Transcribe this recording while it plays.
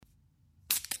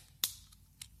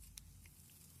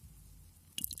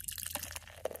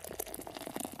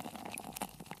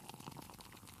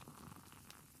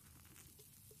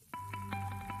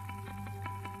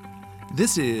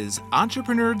This is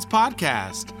Entrepreneurs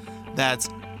Podcast. That's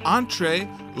entre,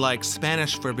 like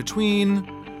Spanish for between,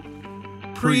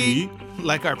 pre,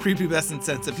 like our prepubescent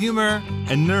sense of humor,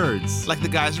 and nerds, like the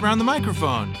guys around the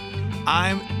microphone.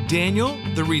 I'm Daniel,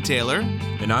 the retailer.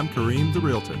 And I'm Kareem, the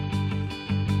realtor.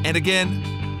 And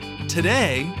again,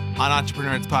 today on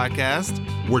Entrepreneurs Podcast,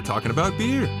 we're talking about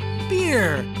beer.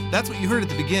 Beer! That's what you heard at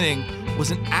the beginning,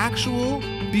 was an actual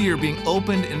beer being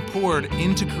opened and poured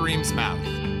into Kareem's mouth.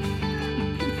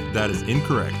 That is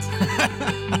incorrect.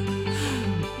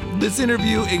 This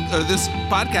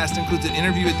podcast includes an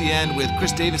interview at the end with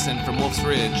Chris Davison from Wolf's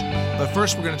Ridge. But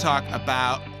first, we're going to talk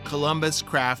about Columbus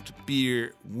Craft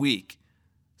Beer Week.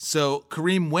 So,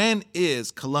 Kareem, when is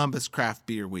Columbus Craft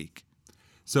Beer Week?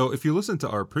 So, if you listen to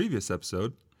our previous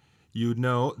episode, you'd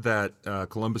know that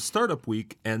Columbus Startup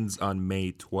Week ends on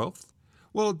May 12th.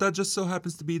 Well, that just so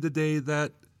happens to be the day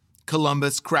that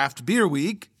Columbus Craft Beer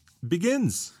Week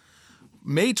begins.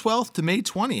 May 12th to May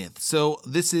 20th. So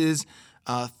this is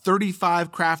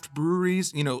 35 craft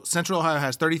breweries. You know, Central Ohio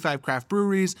has 35 craft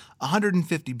breweries,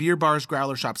 150 beer bars,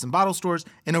 growler shops, and bottle stores,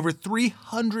 and over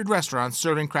 300 restaurants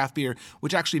serving craft beer,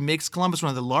 which actually makes Columbus one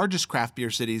of the largest craft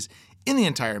beer cities in the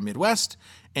entire Midwest.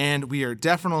 And we are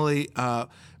definitely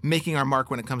making our mark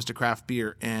when it comes to craft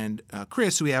beer. And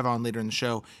Chris, who we have on later in the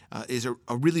show, is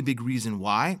a really big reason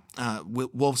why.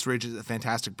 Wolf's Ridge is a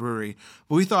fantastic brewery.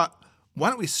 But we thought, why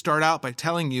don't we start out by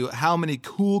telling you how many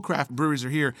cool craft breweries are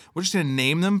here? We're just going to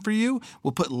name them for you.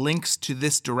 We'll put links to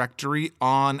this directory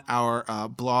on our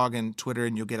blog and Twitter,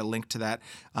 and you'll get a link to that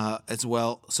as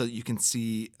well so that you can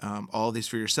see all of these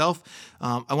for yourself.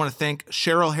 I want to thank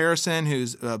Cheryl Harrison,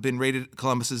 who's been rated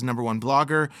Columbus's #1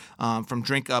 blogger from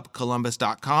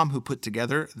drinkupcolumbus.com, who put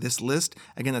together this list.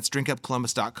 Again, that's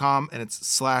drinkupcolumbus.com, and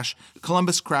it's /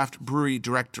 Columbus Craft Brewery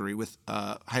Directory with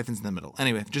hyphens in the middle.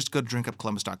 Anyway, just go to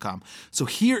drinkupcolumbus.com. So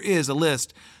here is a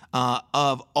list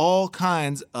of all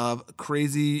kinds of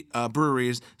crazy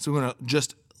breweries. So we're going to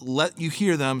just let you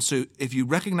hear them. So if you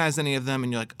recognize any of them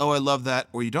and you're like, oh, I love that,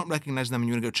 or you don't recognize them and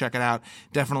you want to go check it out,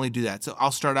 definitely do that. So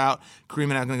I'll start out. Kareem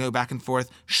and I are going to go back and forth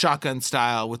shotgun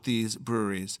style with these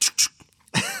breweries.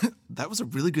 That was a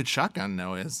really good shotgun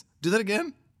noise. Do that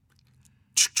again.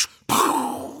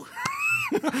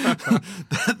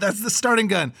 That's the starting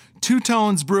gun. Two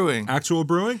Tones Brewing. Actual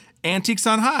brewing? Antiques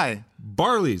on High.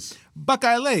 Barley's.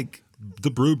 Buckeye Lake.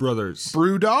 The Brew Brothers.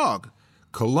 Brew Dog.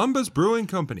 Columbus Brewing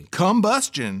Company.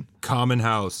 Combustion. Common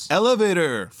House.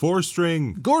 Elevator. Four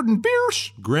String. Gordon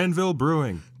Biersch. Granville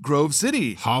Brewing. Grove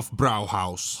City.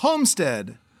 Hofbrauhaus.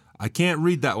 Homestead. I can't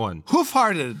read that one.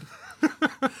 Hoofhearted.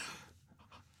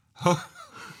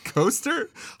 Coaster?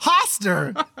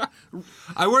 Hoster.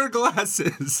 I wear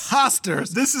glasses.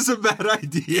 Hosters. This is a bad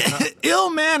idea.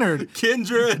 Ill-mannered.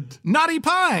 Kindred. Naughty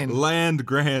Pine. Land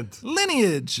Grant.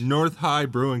 Lineage. North High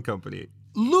Brewing Company.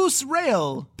 Loose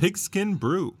Rail. Pigskin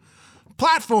Brew.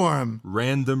 Platform.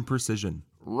 Random Precision.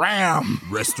 Ram.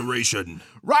 Restoration.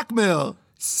 Rockmill.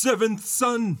 Seventh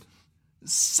Son.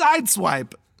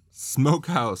 Sideswipe.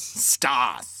 Smokehouse.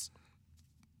 Stas.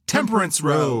 Temperance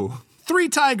Row. Three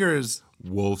Tigers.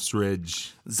 Wolf's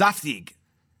Ridge. Zaftig.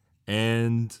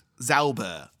 And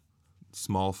Zauber.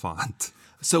 small font.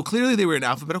 So clearly they were in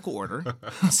alphabetical order.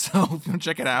 So if you want to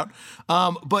check it out.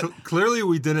 But clearly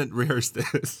we didn't rehearse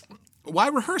this. Why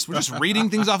rehearse? We're just reading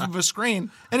things off of a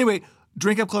screen. Anyway,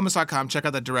 drinkupcolumbus.com. Check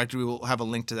out that directory. We'll have a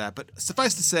link to that. But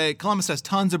suffice to say, Columbus has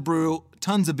tons of brew,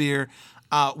 tons of beer.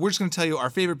 We're just going to tell you our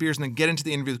favorite beers and then get into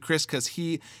the interview with Chris because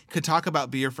he could talk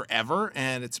about beer forever,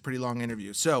 and it's a pretty long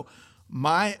interview. So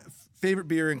my favorite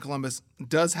beer in Columbus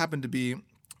does happen to be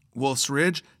Wolf's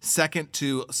Ridge, second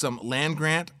to some Land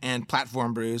Grant and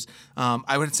Platform brews.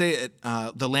 I would say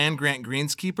the Land Grant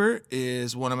Greenskeeper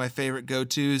is one of my favorite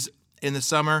go-tos in the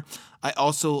summer. I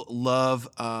also love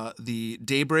the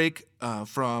Daybreak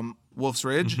from Wolf's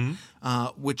Ridge,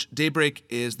 which Daybreak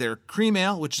is their cream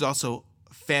ale, which is also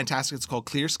fantastic. It's called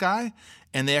Clear Sky,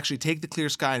 and they actually take the Clear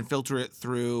Sky and filter it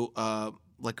through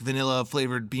like vanilla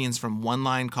flavored beans from One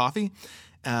Line Coffee.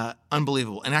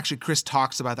 Unbelievable. And actually Chris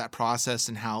talks about that process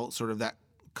and how sort of that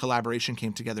collaboration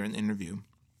came together in the interview.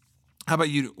 How about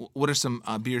you? What are some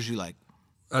beers you like?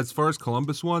 As far as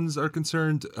Columbus ones are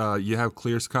concerned, you have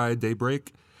Clear Sky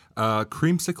Daybreak.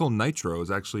 Creamsicle Nitro is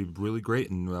actually really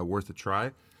great and worth a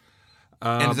try.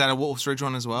 And is that a Wolf's Ridge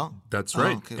one as well? That's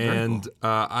right. Oh, okay, and cool.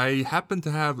 I happen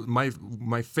to have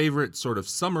my favorite sort of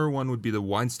summer one would be the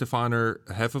Weinstefaner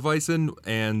Hefeweizen,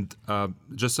 and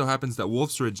just so happens that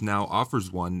Wolf's Ridge now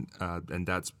offers one, and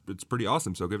it's pretty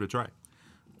awesome. So give it a try.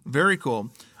 Very cool.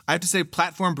 I have to say,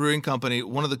 Platform Brewing Company,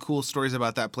 one of the cool stories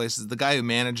about that place is the guy who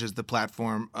manages the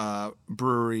Platform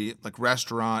brewery, like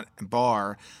restaurant and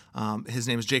bar. His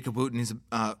name is Jacob Wooten. He's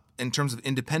in terms of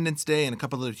Independence Day and a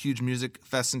couple of other huge music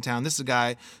fests in town. This is a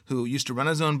guy who used to run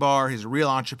his own bar. He's a real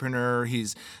entrepreneur.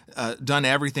 He's done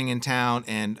everything in town.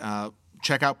 And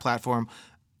check out Platform.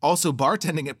 Also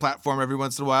bartending at Platform every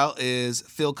once in a while is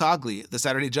Phil Cogley, the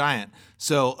Saturday Giant.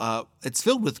 So it's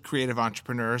filled with creative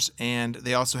entrepreneurs, and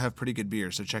they also have pretty good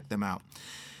beer, so check them out.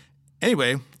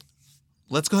 Anyway,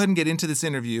 let's go ahead and get into this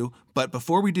interview. But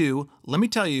before we do, let me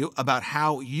tell you about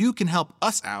how you can help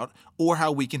us out or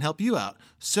how we can help you out.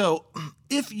 So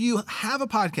if you have a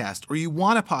podcast or you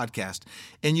want a podcast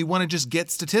and you want to just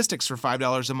get statistics for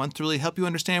 $5 a month to really help you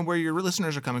understand where your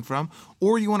listeners are coming from,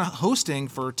 or you want a hosting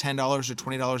for $10 or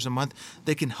 $20 a month,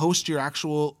 they can host your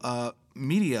actual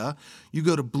media, you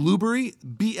go to Blueberry,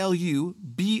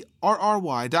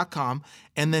 BLUBRRY.com,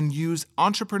 and then use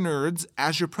Entrepreneurs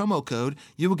as your promo code.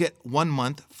 You will get 1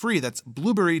 month free. That's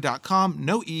blueberry.com,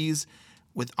 no E's,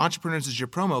 with Entrepreneurs as your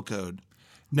promo code.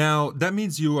 Now, that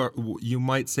means you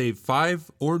might save $5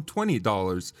 or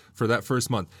 $20 for that first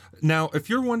month. Now, if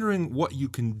you're wondering what you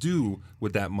can do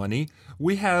with that money,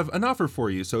 we have an offer for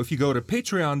you. So if you go to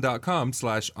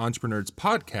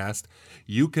patreon.com/entrepreneurspodcast,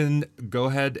 you can go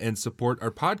ahead and support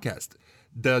our podcast.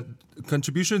 The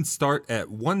contributions start at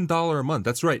 $1 a month.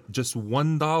 That's right, just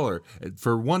 $1.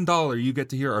 For $1, you get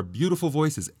to hear our beautiful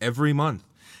voices every month.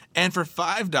 And for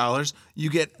 $5, you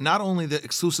get not only the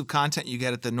exclusive content you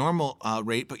get at the normal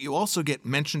rate, but you also get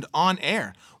mentioned on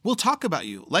air. We'll talk about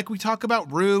you like we talk about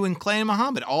Rue and Clay and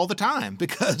Muhammad all the time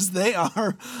because they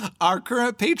are our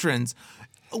current patrons.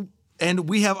 And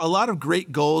we have a lot of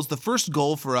great goals. The first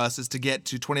goal for us is to get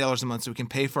to $20 a month so we can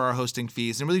pay for our hosting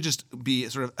fees and really just be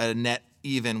sort of a net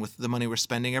even with the money we're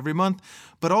spending every month.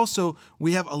 But also,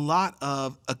 we have a lot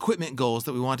of equipment goals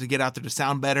that we want to get out there to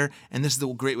sound better, and this is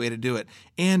a great way to do it.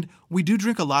 And we do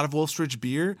drink a lot of Wolf's Ridge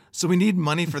beer, so we need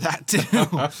money for that too.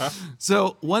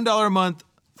 So $1 a month,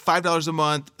 $5 a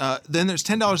month, then there's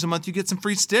 $10 a month, you get some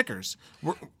free stickers.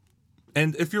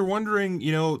 And if you're wondering,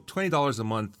 $20 a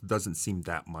month doesn't seem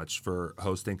that much for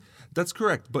hosting. That's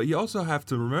correct. But you also have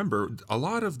to remember, a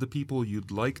lot of the people you'd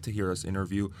like to hear us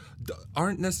interview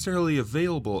aren't necessarily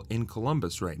available in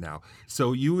Columbus right now.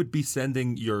 So you would be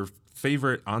sending your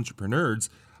favorite entrepreneurs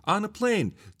on a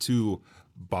plane to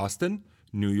Boston,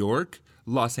 New York,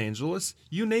 Los Angeles,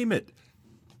 you name it.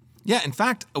 Yeah, in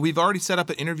fact, we've already set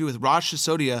up an interview with Raj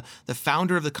Sisodia, the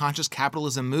founder of the Conscious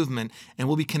Capitalism Movement, and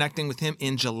we'll be connecting with him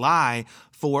in July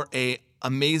for a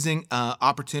amazing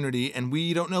opportunity. And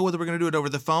we don't know whether we're going to do it over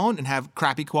the phone and have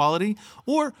crappy quality,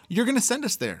 or you're going to send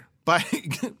us there by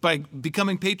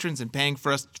becoming patrons and paying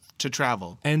for us to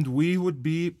travel. And we would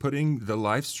be putting the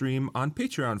live stream on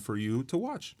Patreon for you to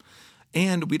watch.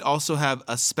 And we'd also have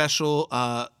a special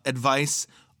advice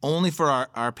only for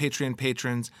our Patreon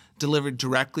patrons, delivered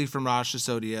directly from Raj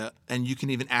Sisodia, and you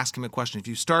can even ask him a question. If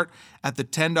you start at the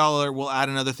 $10, we'll add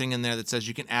another thing in there that says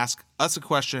you can ask us a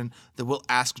question that we'll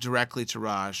ask directly to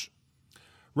Raj.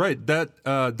 Right. That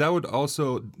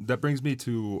brings me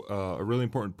to a really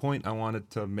important point I wanted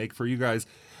to make for you guys.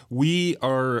 We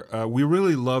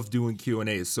really love doing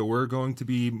Q&As, so we're going to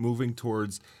be moving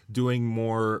towards doing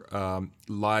more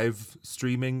live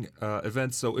streaming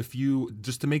events. So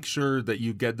just to make sure that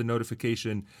you get the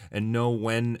notification and know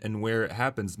when and where it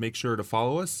happens, make sure to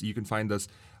follow us. You can find us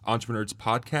Entrepreneurs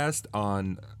Podcast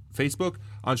on Facebook,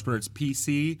 Entrepreneurs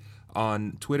PC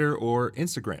on Twitter or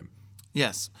Instagram.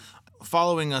 Yes.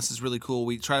 Following us is really cool.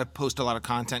 We try to post a lot of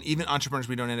content. Even entrepreneurs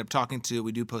we don't end up talking to,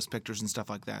 we do post pictures and stuff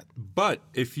like that. But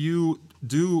if you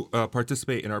do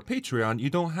participate in our Patreon, you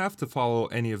don't have to follow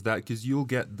any of that because you'll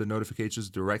get the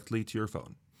notifications directly to your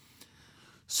phone.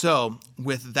 So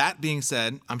with that being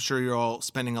said, I'm sure you're all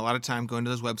spending a lot of time going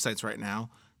to those websites right now.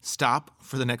 Stop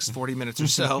for the next 40 minutes or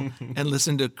so and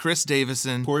listen to Chris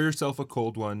Davison. Pour yourself a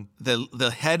cold one. The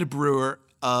head brewer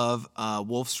of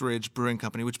Wolf's Ridge Brewing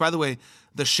Company, which, by the way,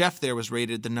 the chef there was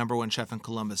rated the #1 chef in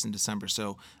Columbus in December.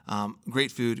 So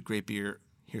great food, great beer.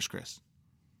 Here's Chris.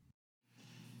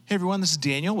 Hey, everyone. This is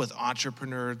Daniel with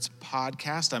Entrepreneurs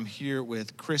Podcast. I'm here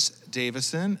with Chris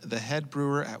Davison, the head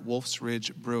brewer at Wolf's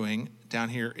Ridge Brewing down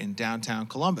here in downtown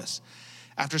Columbus.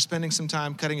 After spending some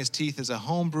time cutting his teeth as a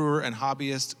home brewer and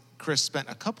hobbyist, Chris spent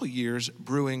a couple years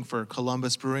brewing for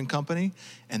Columbus Brewing Company,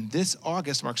 and this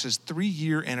August marks his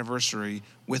 3-year anniversary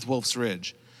with Wolf's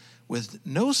Ridge. With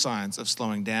no signs of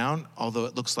slowing down, although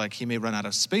it looks like he may run out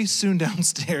of space soon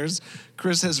downstairs,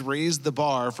 Chris has raised the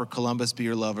bar for Columbus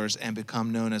beer lovers and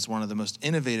become known as one of the most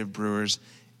innovative brewers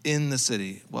in the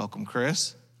city. Welcome,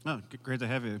 Chris. Oh, great to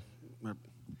have you.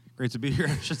 Great to be here,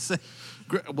 I should say.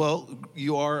 Well,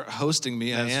 you are hosting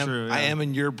me. That's true, yeah. I am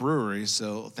in your brewery,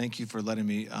 so thank you for letting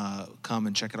me come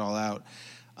and check it all out.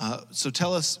 So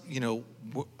tell us,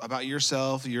 about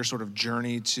yourself, your sort of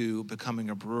journey to becoming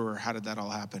a brewer. How did that all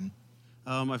happen?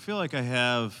 I feel like I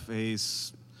have a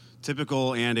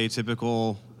typical and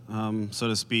atypical, so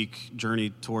to speak,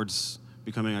 journey towards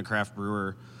becoming a craft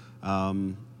brewer.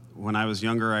 When I was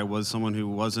younger, I was someone who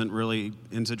wasn't really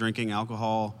into drinking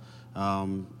alcohol.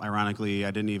 Ironically,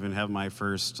 I didn't even have my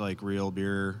first real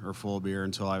beer or full beer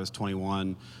until I was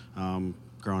 21.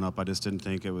 Growing up, I just didn't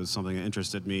think it was something that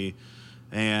interested me.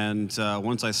 And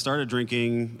once I started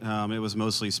drinking, it was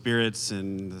mostly spirits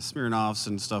and the Smirnoffs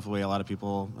and stuff, the way a lot of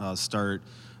people start.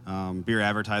 Beer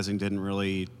advertising didn't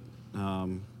really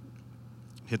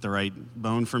hit the right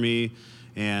bone for me.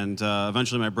 And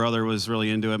eventually my brother was really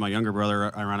into it. My younger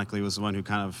brother, ironically, was the one who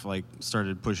kind of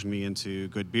started pushing me into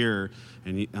good beer.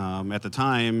 And he, at the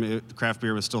time, craft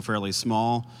beer was still fairly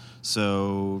small,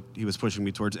 so he was pushing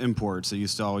me towards imports. It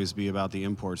used to always be about the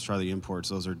imports. Try the imports.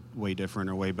 Those are way different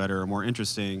or way better or more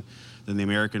interesting than the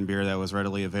American beer that was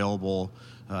readily available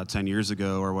 10 years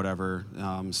ago or whatever.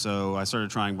 So I started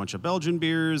trying a bunch of Belgian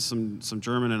beers, some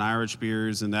German and Irish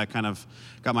beers, and that kind of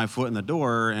got my foot in the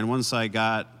door. And once I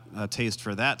got a taste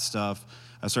for that stuff,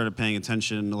 I started paying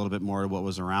attention a little bit more to what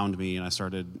was around me, and I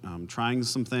started trying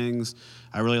some things.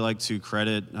 I really like to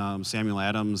credit Samuel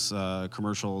Adams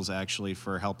commercials actually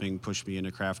for helping push me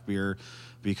into craft beer,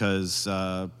 because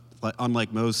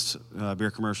unlike most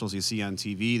beer commercials you see on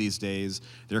TV these days,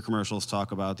 their commercials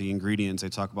talk about the ingredients, they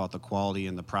talk about the quality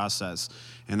and the process,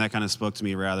 and that kind of spoke to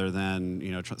me rather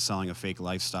than selling a fake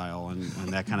lifestyle and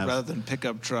that kind of rather than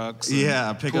pickup trucks.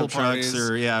 Pickup trucks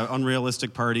or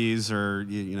unrealistic parties, or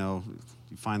you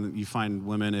find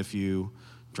women if you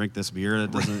drink this beer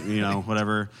that doesn't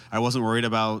whatever. I wasn't worried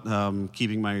about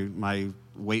keeping my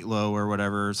weight low or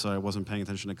whatever, so I wasn't paying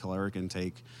attention to caloric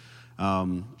intake.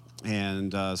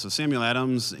 So Samuel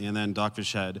Adams and then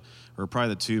Dogfish Head were probably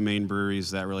the two main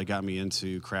breweries that really got me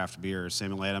into craft beer.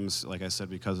 Samuel Adams, like I said,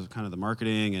 because of kind of the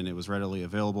marketing, and it was readily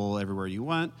available everywhere you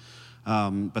went.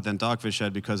 But then Dogfish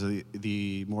Head because of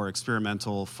the more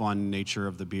experimental, fun nature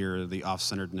of the beer, the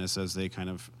off-centeredness, as they kind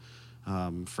of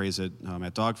phrase it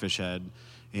at Dogfish Head.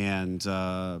 And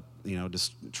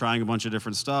just trying a bunch of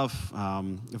different stuff.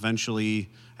 Eventually,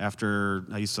 after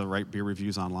I used to write beer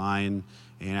reviews online,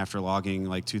 and after logging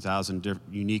 2,000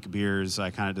 unique beers, I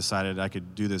kind of decided I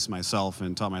could do this myself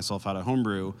and taught myself how to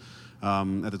homebrew.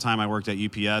 At the time, I worked at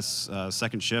UPS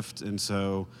second shift, and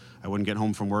so I wouldn't get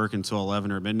home from work until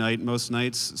 11 or midnight most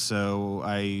nights, so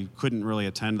I couldn't really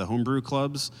attend the homebrew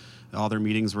clubs. All their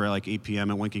meetings were at 8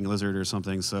 p.m. at Winking Lizard or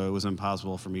something, so it was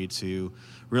impossible for me to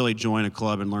really join a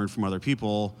club and learn from other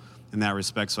people in that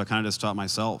respect, so I kind of just taught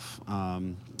myself.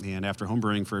 And after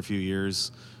homebrewing for a few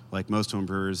years, like most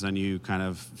homebrewers, then you kind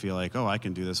of feel like, oh, I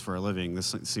can do this for a living.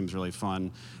 This seems really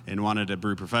fun, and wanted to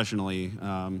brew professionally.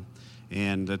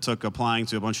 And it took applying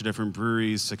to a bunch of different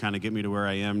breweries to kind of get me to where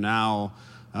I am now.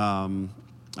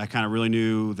 I kind of really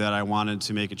knew that I wanted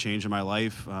to make a change in my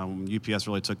life. UPS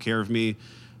really took care of me.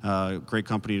 Great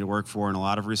company to work for in a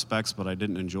lot of respects, but I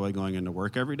didn't enjoy going into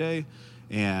work every day.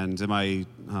 And in my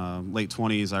late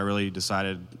 20s, I really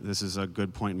decided this is a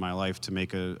good point in my life to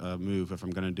make a move. If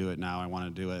I'm going to do it now, I want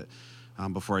to do it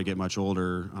before I get much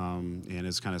older. And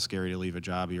it's kind of scary to leave a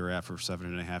job you were at for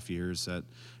 7.5 years that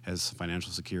has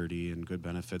financial security and good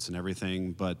benefits and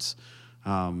everything. But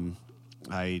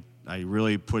I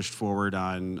really pushed forward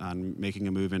on making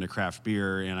a move into craft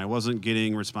beer, and I wasn't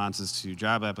getting responses to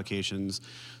job applications,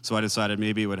 so I decided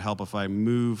maybe it would help if I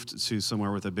moved to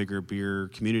somewhere with a bigger beer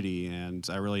community, and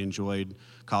I really enjoyed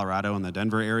Colorado and the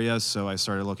Denver area, so I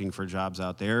started looking for jobs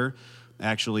out there.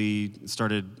 Actually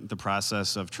started the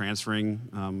process of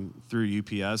transferring through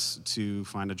UPS to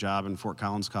find a job in Fort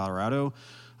Collins, Colorado.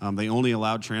 They only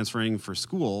allowed transferring for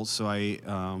school, so I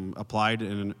applied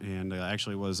and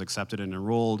actually was accepted and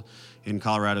enrolled in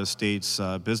Colorado State's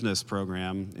business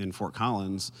program in Fort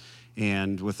Collins.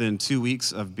 And within 2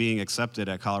 weeks of being accepted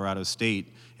at Colorado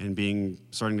State and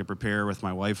starting to prepare with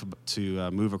my wife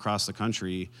to move across the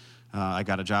country, I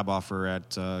got a job offer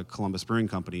at Columbus Brewing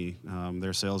Company.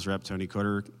 Their sales rep, Tony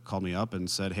Coder, called me up and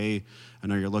said, hey, I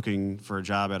know you're looking for a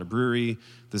job at a brewery.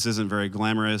 This isn't very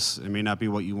glamorous. It may not be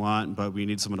what you want, but we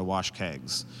need someone to wash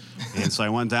kegs. And so I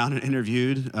went down and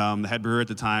interviewed. The head brewer at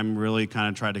the time really kind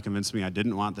of tried to convince me I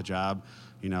didn't want the job.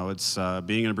 It's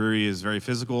being in a brewery is very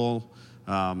physical.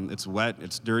 It's wet,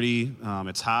 it's dirty,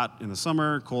 it's hot in the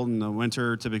summer, cold in the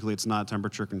winter. Typically, it's not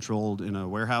temperature controlled in a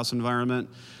warehouse environment.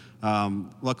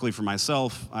 Luckily for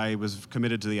myself, I was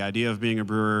committed to the idea of being a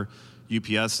brewer.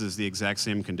 UPS is the exact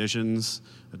same conditions,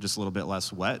 just a little bit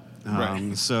less wet.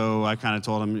 Right. So I kind of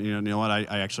told them, you know what,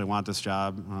 I actually want this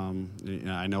job.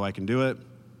 I know I can do it.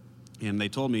 And they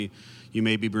told me, you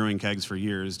may be brewing kegs for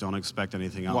years. Don't expect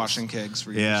anything else. Washing kegs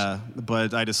for years. Yeah,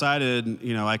 but I decided,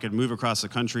 I could move across the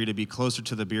country to be closer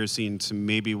to the beer scene to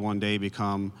maybe one day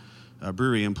become a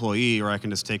brewery employee, or I can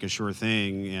just take a sure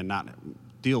thing and not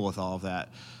deal with all of that.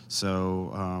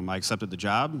 So I accepted the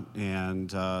job and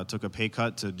took a pay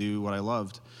cut to do what I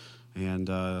loved. And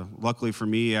luckily for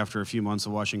me, after a few months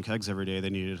of washing kegs every day, they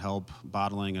needed help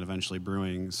bottling and eventually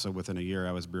brewing. So within a year,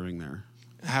 I was brewing there.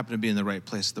 Happened to be in the right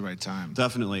place at the right time.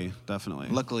 Definitely.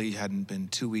 Luckily, you hadn't been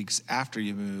 2 weeks after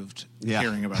you moved Yeah.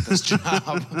 hearing about this job.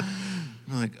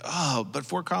 I'm like, but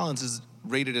Fort Collins is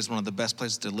rated as one of the best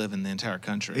places to live in the entire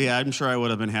country. Yeah, I'm sure I would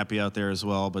have been happy out there as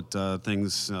well, but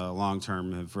things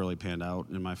long-term have really panned out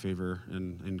in my favor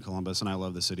in Columbus, and I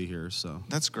love the city here. So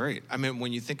That's great. I mean,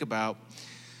 when you think about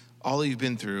all that you've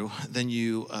been through, then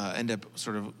you end up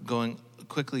sort of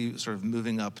quickly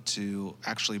moving up to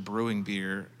actually brewing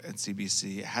beer at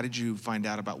CBC. How did you find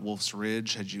out about Wolf's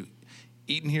Ridge? Had you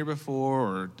eaten here before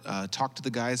or talked to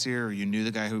the guys here, or you knew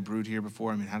the guy who brewed here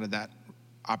before? I mean, how did that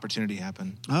opportunity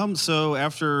happen? So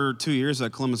after 2 years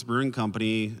at Columbus Brewing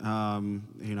Company,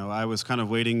 I was kind of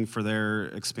waiting for their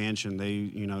expansion.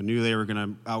 They, knew they were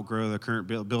going to outgrow the current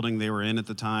building they were in at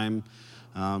the time.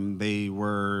 They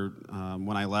were,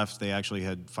 when I left, they actually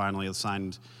had finally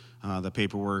signed the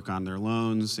paperwork on their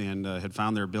loans and had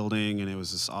found their building, and it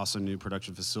was this awesome new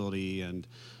production facility. And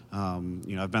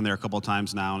I've been there a couple of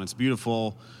times now, and it's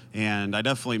beautiful. And I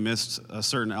definitely missed a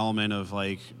certain element of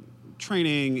like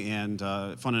training and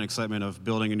fun and excitement of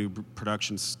building a new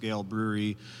production scale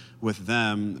brewery with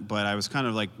them. But I was kind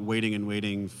of like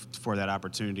waiting for that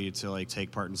opportunity to like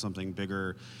take part in something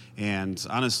bigger. And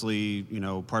honestly,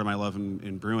 part of my love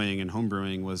in brewing and home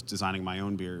brewing was designing my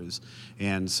own beers.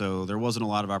 And so there wasn't a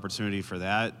lot of opportunity for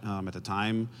that at the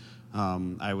time.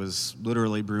 I was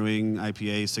literally brewing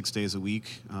IPA 6 days a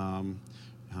week,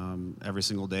 every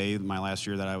single day. My last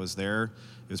year that I was there,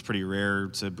 it was pretty rare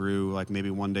to brew, like maybe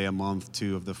one day a month,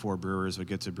 2 of the 4 brewers would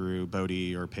get to brew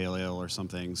Bodhi or Pale Ale or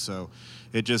something. So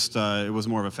it just, it was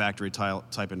more of a factory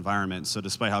type environment. So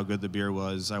despite how good the beer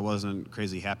was, I wasn't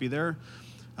crazy happy there.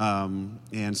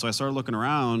 And so I started looking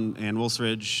around, and Wolf's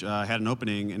Ridge had an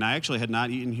opening, and I actually had not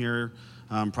eaten here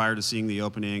prior to seeing the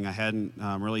opening. I hadn't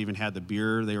really even had the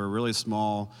beer. They were really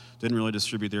small, didn't really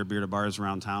distribute their beer to bars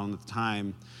around town at the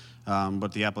time.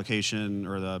 But the application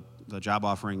or the job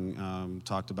offering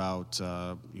talked about,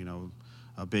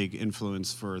 a big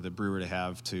influence for the brewer to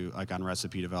have to like on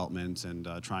recipe development and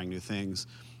trying new things.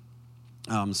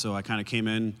 So I kind of came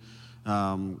in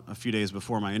a few days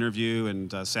before my interview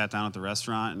and sat down at the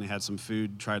restaurant and had some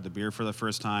food, tried the beer for the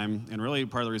first time. And really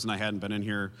part of the reason I hadn't been in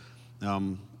here,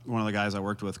 one of the guys I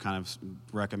worked with kind of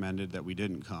recommended that we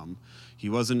didn't come. He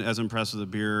wasn't as impressed with the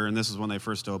beer, and this is when they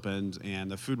first opened,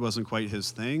 and the food wasn't quite his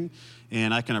thing,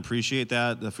 and I can appreciate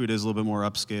that. The food is a little bit more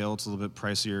upscale. It's a little bit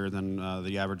pricier than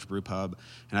the average brew pub,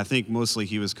 and I think mostly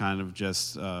he was kind of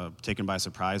just taken by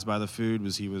surprise by the food.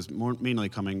 He was mainly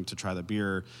coming to try the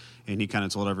beer, and he kind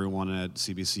of told everyone at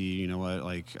CBC, you know what,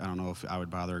 like, I don't know if I would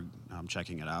bother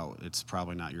checking it out. It's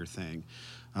probably not your thing.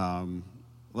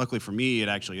 Luckily for me, it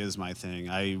actually is my thing.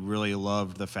 I really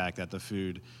loved the fact that the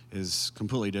food is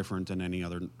completely different than any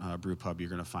other brew pub you're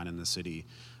going to find in the city.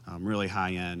 Really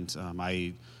high end.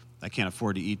 I can't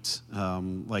afford to eat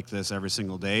like this every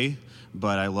single day,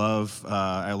 but I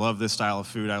love this style of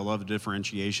food. I love the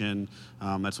differentiation.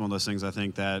 That's one of those things I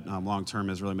think that long term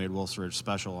has really made Wolf's Ridge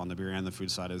special on the beer and the food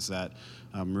side, is that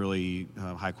really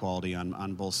high quality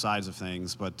on both sides of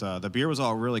things. But the beer was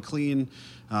all really clean.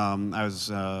 I was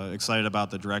excited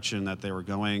about the direction that they were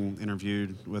going.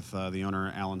 Interviewed with the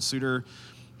owner, Alan Suter.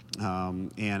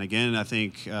 And again, I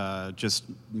think just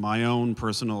my own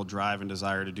personal drive and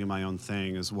desire to do my own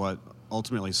thing is what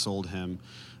ultimately sold him.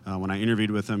 When I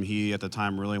interviewed with him, he at the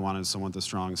time really wanted someone with a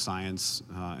strong science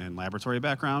and laboratory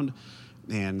background,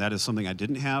 and that is something I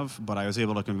didn't have, but I was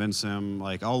able to convince him,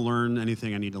 like, I'll learn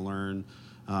anything I need to learn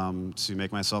to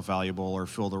make myself valuable or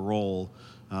fill the role.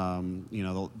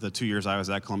 The 2 years I was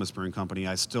at Columbus Brewing Company,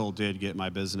 I still did get my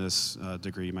business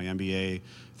degree, my MBA,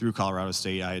 through Colorado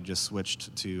State. I had just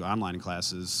switched to online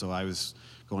classes, so I was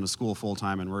going to school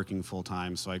full-time and working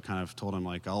full-time. So I kind of told him,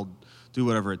 like, I'll do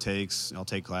whatever it takes. I'll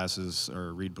take classes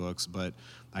or read books, but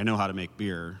I know how to make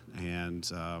beer. And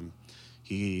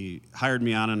he hired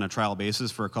me on a trial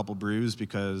basis for a couple brews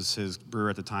because his brewer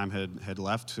at the time had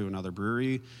left to another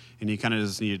brewery, and he kind of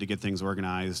just needed to get things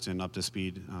organized and up to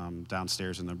speed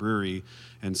downstairs in the brewery,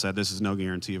 and said, this is no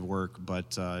guarantee of work,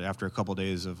 but after a couple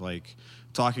days of like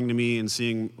talking to me and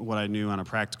seeing what I knew on a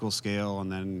practical scale,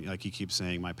 and then, like he keeps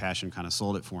saying, my passion kind of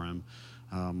sold it for him.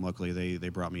 Luckily, they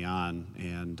brought me on,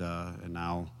 and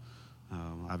now,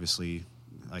 obviously,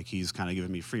 like he's kind of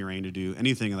given me free reign to do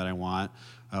anything that I want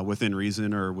within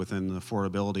reason or within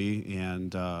affordability.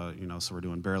 And, so we're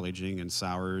doing barrel aging and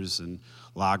sours and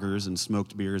lagers and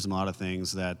smoked beers and a lot of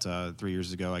things that 3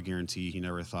 years ago, I guarantee he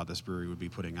never thought this brewery would be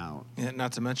putting out. Yeah,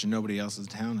 not to mention nobody else in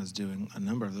town is doing a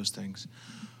number of those things.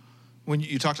 When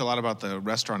you talked a lot about the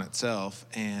restaurant itself,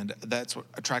 and that's what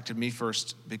attracted me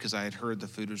first because I had heard the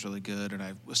food was really good, and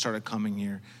I started coming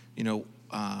here.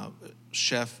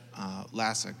 Chef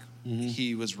Lassick,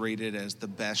 he was rated as the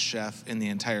best chef in the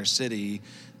entire city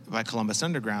by Columbus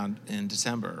Underground in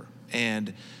December.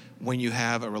 And when you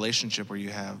have a relationship where you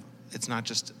have, it's not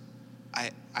just,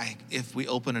 if we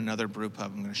open another brew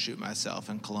pub, I'm going to shoot myself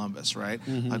in Columbus, right?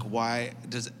 Like, why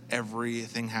does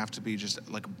everything have to be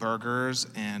just like burgers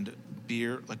and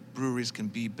beer? Like, breweries can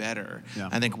be better. Yeah.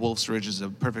 I think Wolf's Ridge is a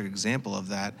perfect example of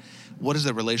that. What does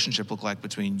the relationship look like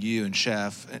between you and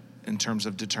Chef in terms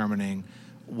of determining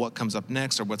what comes up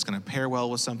next or what's going to pair well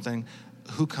with something?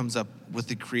 Who comes up with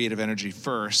the creative energy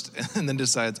first and then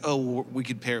decides, we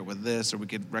could pair it with this or we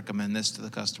could recommend this to the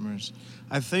customers?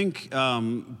 I think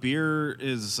beer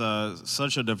is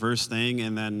such a diverse thing,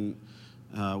 and then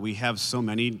we have so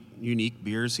many unique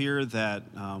beers here that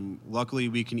luckily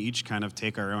we can each kind of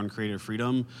take our own creative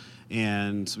freedom,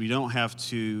 and we don't have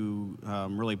to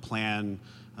really plan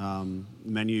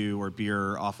menu or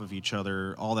beer off of each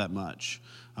other all that much.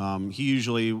 He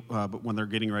usually, when they're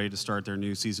getting ready to start their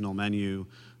new seasonal menu,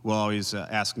 will always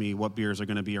ask me what beers are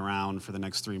going to be around for the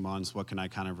next 3 months. What can I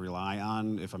kind of rely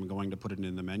on if I'm going to put it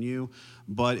in the menu?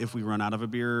 But if we run out of a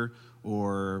beer,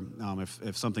 or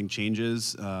if something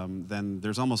changes, then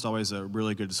there's almost always a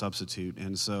really good substitute.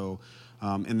 And so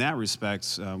in that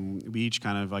respect, we each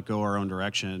kind of like go our own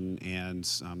direction, and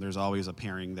there's always a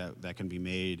pairing that can be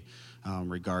made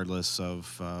regardless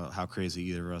of how crazy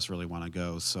either of us really want to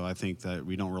go. So I think that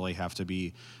we don't really have to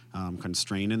be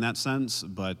constrained in that sense,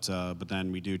 but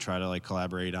then we do try to like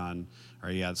collaborate on,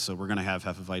 so we're going to have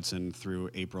Hefeweizen through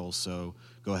April, so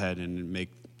go ahead and make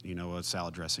a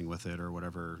salad dressing with it or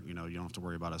whatever. You don't have to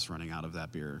worry about us running out of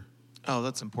that beer. Oh,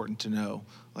 that's important to know.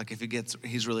 Like, if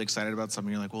he's really excited about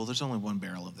something, you're like, well, there's only one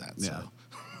barrel of that, so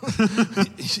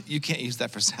you can't use that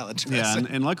for salad dressing.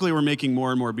 Yeah, and luckily we're making more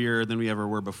and more beer than we ever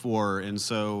were before, and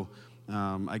so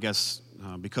I guess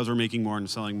because we're making more and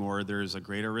selling more, there's a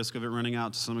greater risk of it running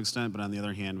out to some extent, but on the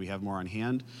other hand, we have more on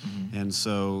hand, and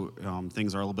so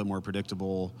things are a little bit more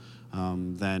predictable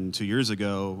than 2 years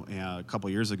ago. A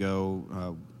couple years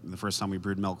ago, the first time we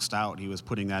brewed milk stout, he was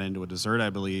putting that into a dessert,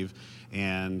 I believe,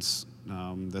 and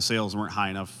the sales weren't high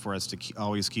enough for us to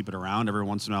always keep it around. Every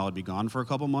once in a while it'd be gone for a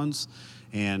couple months,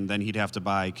 and then he'd have to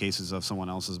buy cases of someone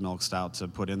else's milk stout to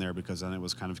put in there because then it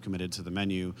was kind of committed to the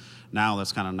menu. Now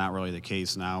that's kind of not really the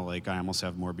case. Now, like, I almost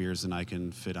have more beers than I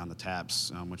can fit on the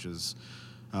taps, which is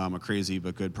a crazy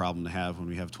but good problem to have when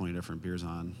we have 20 different beers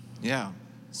on. Yeah.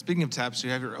 Speaking of taps, you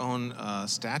have your own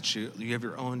statue. You have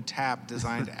your own tap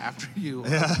designed after you.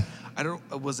 Yeah.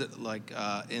 Was it like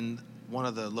in one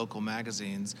of the local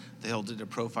magazines, they did a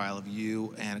profile of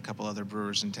you and a couple other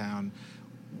brewers in town.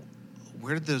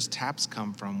 Where did those taps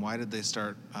come from? Why did they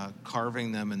start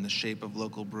carving them in the shape of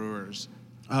local brewers?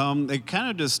 They kind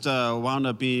of just wound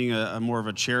up being a more of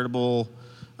a charitable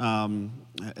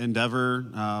endeavor.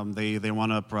 They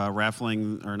wound up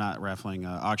auctioning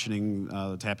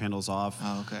the tap handles off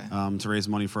to raise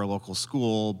money for a local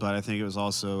school. But I think it was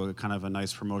also kind of a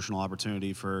nice promotional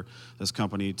opportunity for this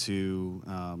company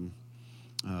to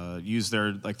use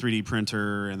their 3D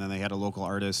printer, and then they had a local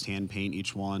artist hand paint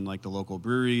each one like the local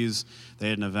breweries. They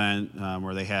had an event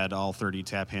where they had all 30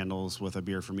 tap handles with a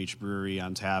beer from each brewery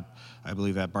on tap, I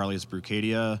believe at Barley's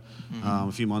Brewcadia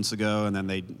a few months ago, and then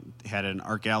they had an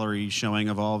art gallery showing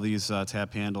of all these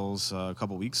tap handles a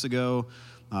couple weeks ago.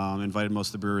 Invited most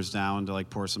of the brewers down to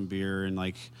pour some beer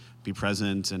and be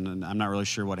present, and I'm not really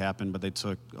sure what happened, but they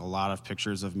took a lot of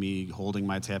pictures of me holding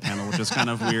my tap handle, which is kind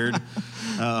of weird.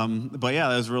 But yeah,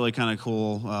 that was really kind of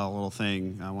cool little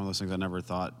thing. One of those things I never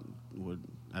thought would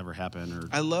ever happen.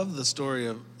 I love the story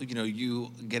of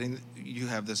you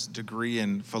have this degree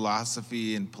in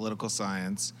philosophy and political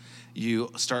science.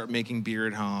 You start making beer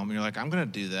at home, and you're like, I'm going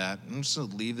to do that. I'm just going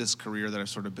to leave this career that I've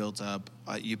sort of built up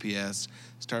at UPS,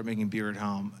 start making beer at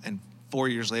home, and 4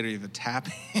 years later, you have a tap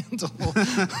handle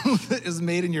that is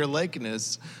made in your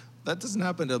likeness. That doesn't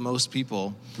happen to most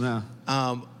people. No.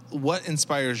 What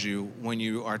inspires you when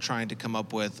you are trying to come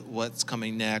up with what's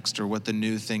coming next or what the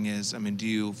new thing is? I mean, do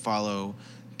you follow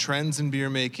trends in beer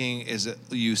making? Is it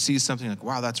you see something like,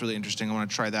 wow, that's really interesting, I want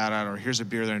to try that out, or here's a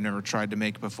beer that I never tried to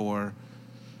make before?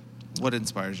 What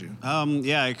inspires you?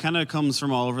 Yeah, it kind of comes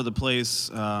from all over the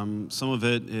place. Some of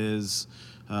it is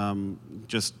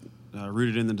just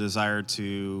rooted in the desire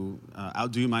to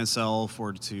outdo myself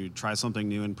or to try something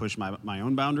new and push my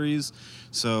own boundaries.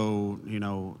 So,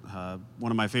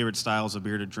 one of my favorite styles of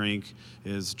beer to drink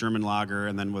is German lager,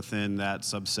 and then within that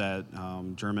subset,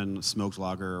 German smoked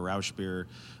lager or Rausch beer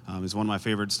is one of my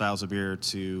favorite styles of beer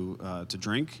to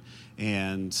drink.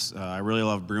 And I really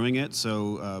love brewing it.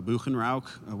 So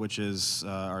Buchenrauch, which is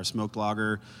our smoked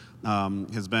lager,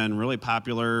 has been really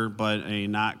popular, but a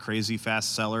not crazy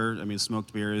fast seller. I mean,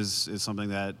 smoked beer is something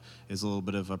that is a little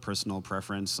bit of a personal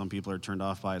preference. Some people are turned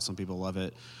off by it, some people love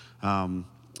it.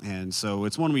 And so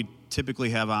it's one we typically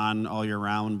have on all year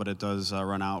round, but it does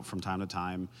run out from time to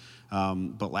time.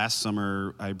 But last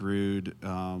summer, I brewed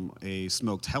a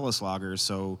smoked Helles lager.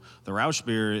 So the Rausch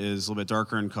beer is a little bit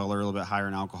darker in color, a little bit higher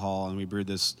in alcohol, and we brewed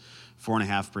this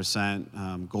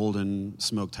 4.5% golden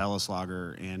smoked Helles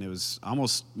lager, and it was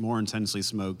almost more intensely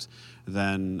smoked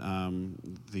than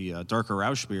the darker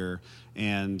Rausch beer.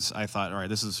 And I thought, all right,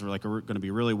 this is like going to be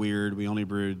really weird. We only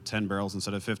brewed 10 barrels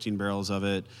instead of 15 barrels of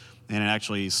it, and it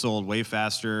actually sold way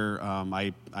faster.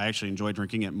 I actually enjoyed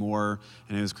drinking it more,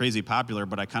 and it was crazy popular,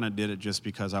 but I kind of did it just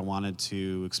because I wanted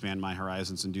to expand my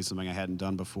horizons and do something I hadn't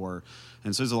done before.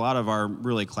 And so there's a lot of our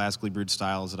really classically brewed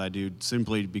styles that I do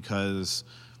simply because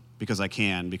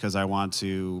I want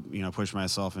to, push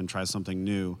myself and try something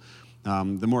new.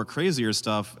 The more crazier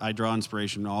stuff, I draw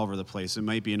inspiration all over the place. It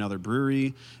might be another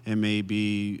brewery, it may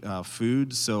be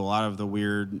food. So a lot of the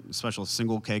weird special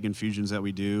single keg infusions that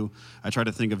we do, I try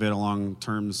to think of it along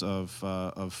terms of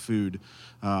food.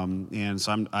 And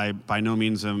so I by no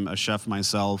means am a chef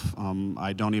myself.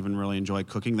 I don't even really enjoy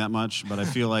cooking that much, but I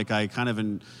feel like I kind of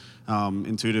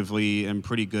intuitively am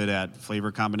pretty good at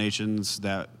flavor combinations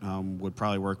that would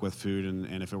probably work with food,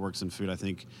 and if it works in food, I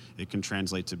think it can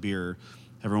translate to beer.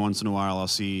 Every once in a while, I'll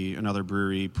see another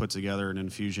brewery put together an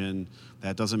infusion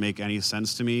that doesn't make any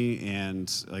sense to me and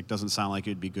doesn't sound like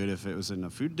it'd be good if it was in a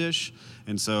food dish.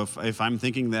 And so if I'm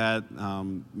thinking that,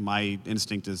 my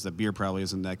instinct is that beer probably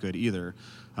isn't that good either.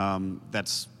 That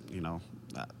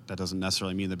doesn't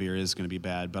necessarily mean the beer is going to be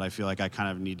bad, but I feel like I kind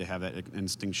of need to have that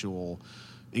instinctual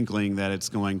inkling that it's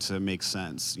going to make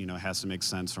sense. It has to make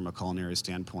sense from a culinary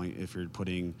standpoint. If you're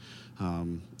putting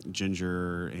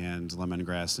ginger and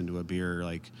lemongrass into a beer,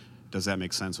 does that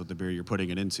make sense with the beer you're putting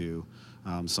it into?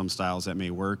 Some styles that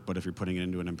may work, but if you're putting it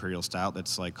into an imperial stout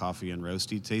that's like coffee and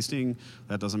roasty tasting,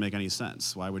 that doesn't make any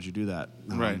sense. Why would you do that?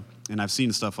 Right. And I've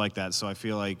seen stuff like that, so I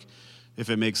feel like if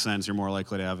it makes sense, you're more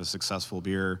likely to have a successful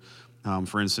beer.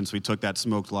 For instance, we took that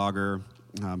smoked lager,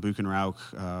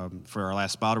 Buchenrauch, for our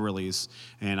last bottle release,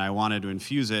 and I wanted to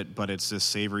infuse it, but it's this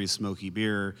savory, smoky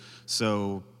beer,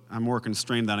 so I'm more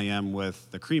constrained than I am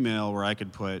with the cream ale, where I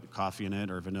could put coffee in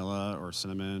it, or vanilla, or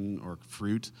cinnamon, or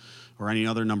fruit, or any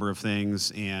other number of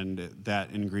things, and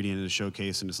that ingredient is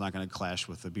showcased, and it's not going to clash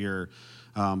with the beer.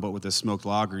 But with this smoked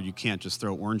lager, you can't just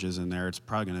throw oranges in there. It's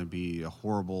probably going to be a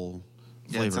horrible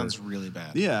flavor. Yeah, it sounds really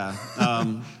bad. Yeah.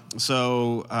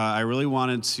 So I really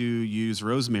wanted to use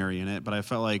rosemary in it, but I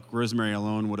felt like rosemary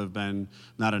alone would have been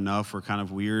not enough or kind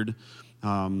of weird.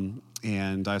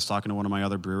 And I was talking to one of my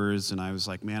other brewers, and I was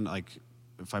like, man,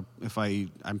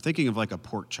 I'm thinking of a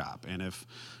pork chop, and if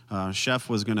chef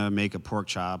was gonna make a pork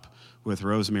chop with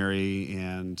rosemary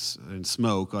and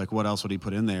smoke, what else would he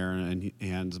put in there?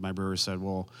 And my brewer said,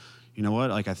 well, you know what?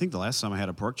 I think the last time I had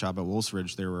a pork chop at Wolf's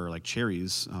Ridge, there were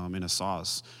cherries in a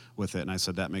sauce with it, and I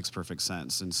said that makes perfect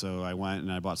sense. And so I went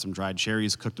and I bought some dried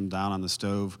cherries, cooked them down on the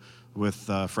stove with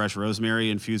fresh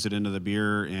rosemary, infused it into the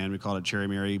beer, and we called it Cherry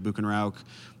Mary Buchenrauch.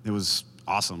 It was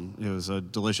awesome. It was a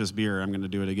delicious beer. I'm going to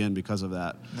do it again because of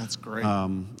that. That's great.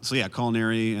 So yeah,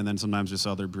 culinary, and then sometimes just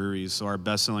other breweries. So our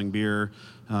best-selling beer,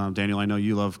 Daniel, I know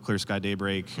you love Clear Sky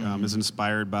Daybreak, is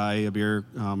inspired by a beer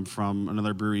from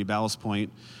another brewery, Ballast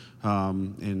Point,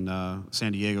 in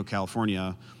San Diego,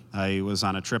 California. I was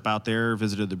on a trip out there,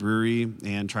 visited the brewery,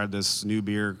 and tried this new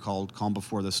beer called Calm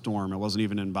Before the Storm. It wasn't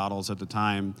even in bottles at the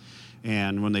time.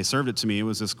 And when they served it to me, it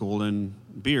was this golden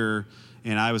beer,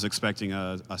 and I was expecting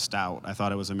a stout. I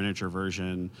thought it was a miniature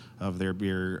version of their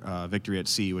beer, Victory at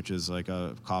Sea, which is like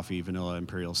a coffee, vanilla,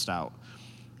 imperial stout.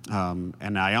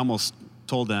 And I almost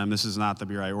told them this is not the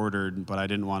beer I ordered, but I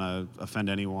didn't want to offend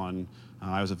anyone.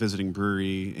 I was a visiting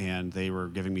brewery, and they were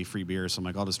giving me free beer, so I'm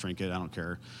like, I'll just drink it. I don't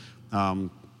care.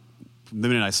 The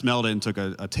minute I smelled it and took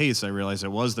a taste, I realized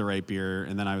it was the right beer,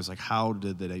 and then I was like, how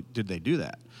did they do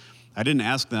that? I didn't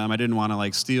ask them. I didn't want to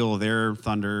like steal their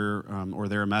thunder or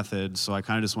their method. So I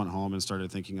kind of just went home and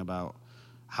started thinking about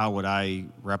how would I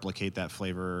replicate that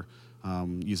flavor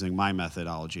using my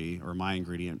methodology or my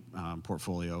ingredient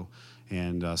portfolio,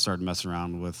 and started messing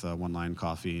around with One Line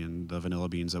Coffee and the vanilla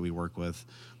beans that we work with.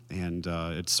 And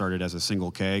it started as a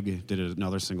single keg, did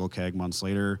another single keg months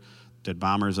later, did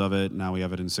bombers of it. Now we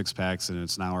have it in 6-packs, and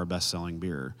it's now our best-selling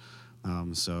beer.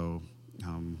 So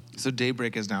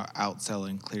Daybreak is now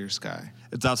outselling Clear Sky.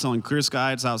 It's outselling Clear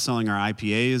Sky. It's outselling our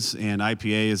IPAs, and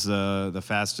IPA is the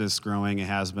fastest growing. It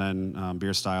has been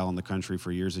beer style in the country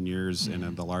for years and years,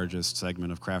 and the largest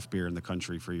segment of craft beer in the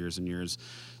country for years and years.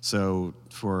 So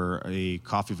for a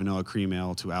coffee vanilla cream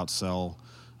ale to outsell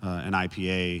an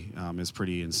IPA is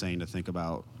pretty insane to think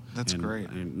about. That's great.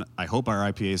 And I hope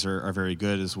our IPAs are very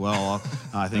good as well.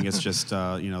 I think it's just,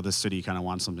 this city kind of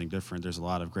wants something different. There's a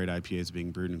lot of great IPAs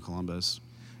being brewed in Columbus.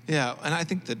 Yeah, and I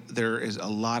think that there is a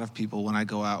lot of people, when I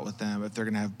go out with them, if they're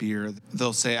going to have beer,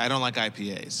 they'll say, I don't like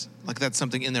IPAs. Like, that's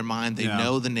something in their mind. They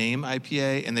know the name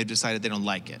IPA, and they've decided they don't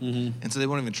like it. And so they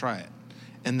won't even try it.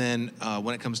 And then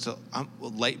when it comes to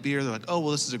light beer, they're like, oh,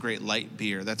 well, this is a great light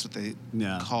beer. That's what they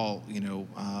call,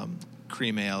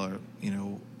 cream ale, or,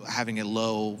 having a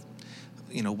low,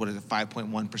 what is it,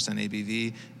 5.1%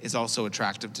 ABV is also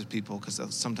attractive to people, because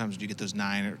sometimes you get those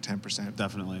 9 or 10%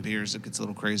 Definitely beers, it gets a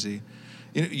little crazy.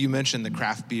 You mentioned the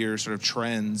craft beer sort of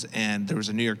trends, and there was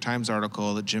a New York Times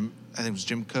article that Jim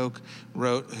Koch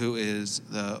wrote, who is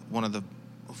one of the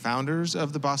founders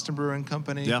of the Boston Brewing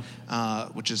Company,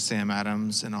 which is Sam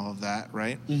Adams and all of that,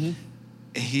 right? Mm-hmm.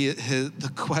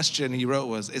 The question he wrote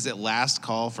was, is it last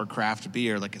call for craft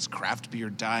beer? Like, is craft beer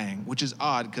dying? Which is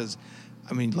odd, because,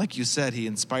 like you said, he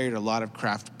inspired a lot of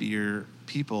craft beer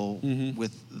people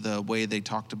with the way they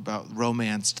talked about,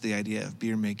 romanced the idea of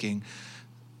beer making.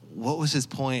 What was his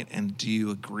point, and do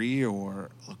you agree, or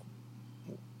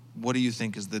what do you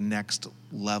think is the next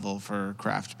level for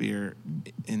craft beer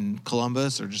in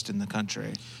Columbus or just in the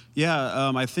country?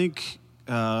 Yeah, I think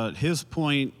his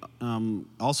point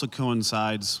also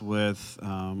coincides with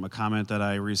a comment that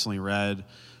I recently read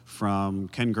from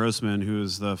Ken Grossman, who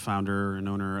is the founder and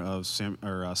owner of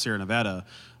Sierra Nevada.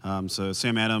 So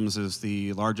Sam Adams is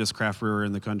the largest craft brewer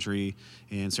in the country,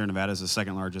 and Sierra Nevada is the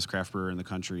second largest craft brewer in the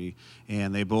country.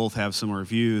 And they both have similar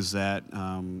views that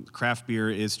craft beer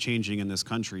is changing in this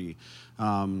country.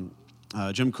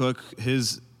 Jim Koch,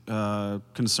 his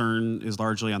concern is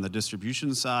largely on the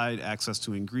distribution side, access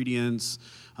to ingredients,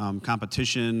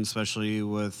 competition, especially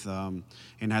with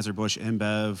Anheuser-Busch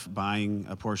InBev buying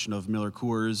a portion of Miller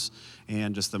Coors,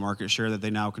 and just the market share that they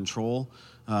now control.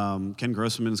 Ken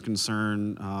Grossman's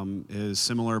concern is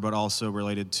similar, but also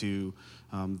related to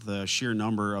the sheer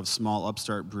number of small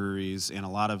upstart breweries, and a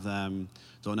lot of them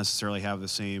don't necessarily have the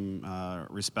same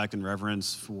respect and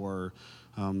reverence for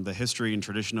the history and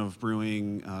tradition of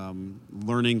brewing,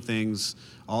 learning things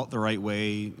all the right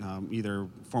way, either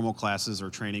formal classes or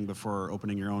training before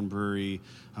opening your own brewery,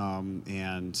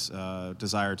 and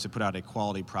desire to put out a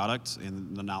quality product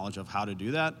and the knowledge of how to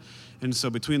do that. And so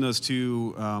between those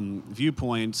two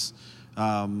viewpoints,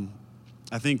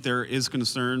 I think there is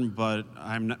concern, but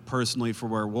I'm not personally, for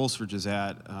where Wolfsridge is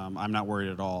at, I'm not worried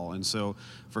at all. And so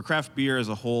for craft beer as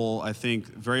a whole, I think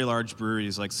very large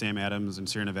breweries like Sam Adams and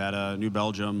Sierra Nevada, New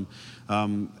Belgium,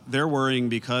 they're worrying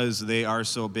because they are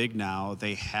so big now,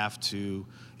 they have to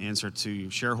answer to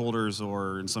shareholders,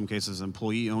 or in some cases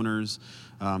employee owners.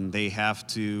 They have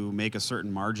to make a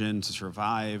certain margin to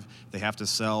survive. They have to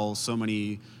sell so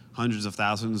many hundreds of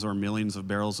thousands or millions of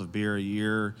barrels of beer a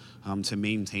year to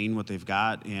maintain what they've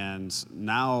got. And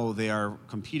now they are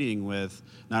competing with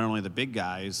not only the big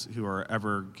guys who are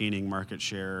ever gaining market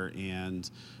share and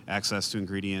access to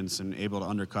ingredients and able to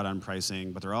undercut on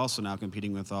pricing, but they're also now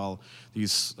competing with all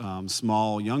these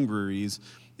small young breweries.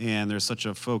 And there's such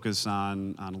a focus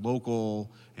on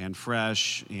local and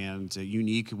fresh and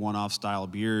unique one-off style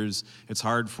beers. It's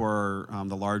hard for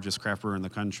the largest craft brewer in the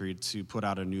country to put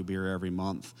out a new beer every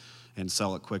month and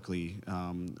sell it quickly.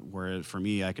 Where for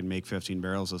me, I can make 15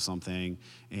 barrels of something,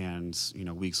 and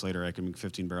weeks later I can make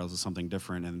 15 barrels of something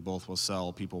different, and both will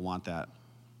sell. People want that.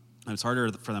 And it's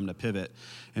harder for them to pivot.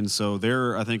 And so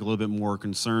they're, I think, a little bit more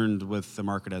concerned with the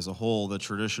market as a whole. The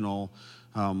traditional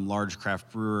large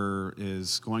craft brewer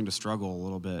is going to struggle a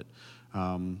little bit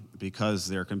because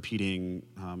they're competing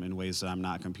in ways that I'm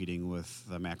not competing with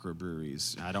the macro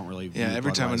breweries. I don't really view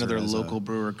every time Budweiser another as local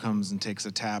brewer comes and takes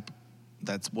a tap,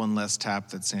 that's one less tap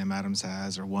that Sam Adams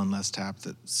has, or one less tap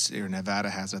that Sierra Nevada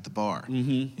has at the bar.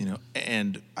 Mm-hmm.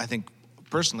 And I think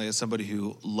personally, as somebody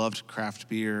who loved craft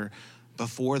beer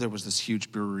before there was this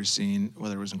huge brewery scene,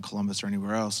 whether it was in Columbus or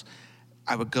anywhere else,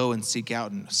 I would go and seek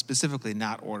out and specifically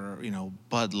not order,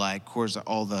 Bud Light, Coors,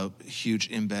 all the huge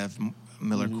InBev,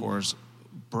 Miller Coors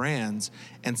brands,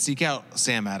 and seek out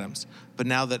Sam Adams. But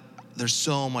now that there's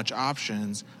so much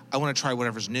options, I want to try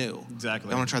whatever's new.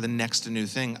 Exactly. I want to try the next new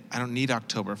thing. I don't need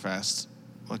Oktoberfest.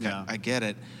 I get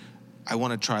it. I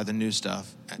want to try the new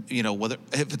stuff. Whether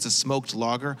if it's a smoked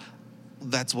lager,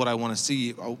 that's what I want to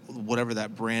see, whatever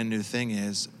that brand new thing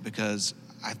is, because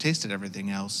I've tasted everything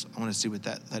else. I want to see what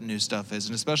that new stuff is,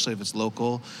 and especially if it's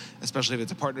local, especially if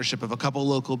it's a partnership of a couple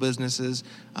local businesses.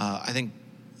 I think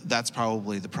that's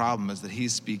probably the problem, is that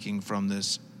he's speaking from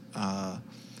this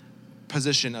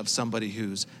position of somebody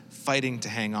who's fighting to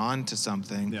hang on to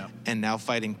something, and now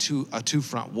fighting a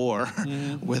two-front war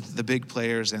with the big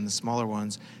players and the smaller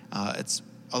ones. It's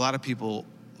a lot of people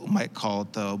might call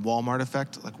it the Walmart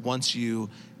effect. Like, once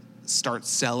you start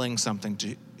selling something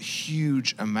to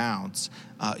huge amounts,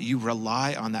 you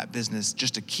rely on that business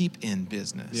just to keep in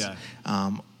business.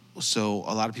 So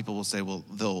a lot of people will say, well,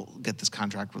 they'll get this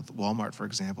contract with Walmart, for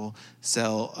example,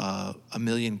 sell 1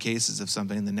 million cases of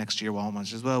something, and the next year Walmart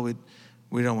says, well,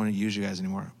 we don't want to use you guys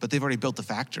anymore. But they've already built the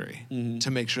factory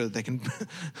to make sure that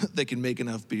they can make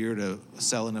enough beer to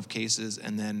sell enough cases,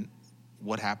 and then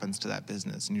what happens to that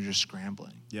business? And you're just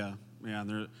scrambling. Yeah.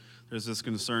 And there's this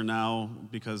concern now,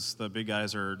 because the big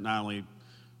guys are not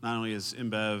only is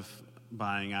InBev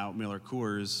buying out Miller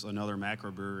Coors, another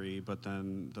macro brewery, but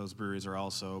then those breweries are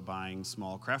also buying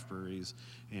small craft breweries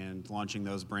and launching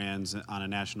those brands on a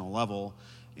national level.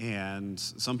 And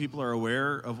some people are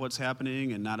aware of what's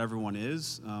happening, and not everyone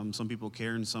is. Some people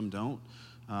care and some don't.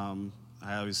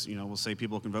 I always, will say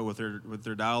people can vote with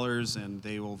their dollars, and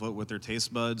they will vote with their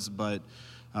taste buds. But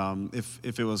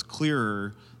if it was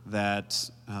clearer that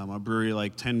a brewery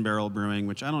like 10 Barrel Brewing,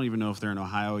 which I don't even know if they're in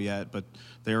Ohio yet, but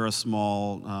they're a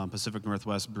small Pacific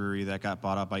Northwest brewery that got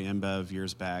bought out by InBev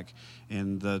years back,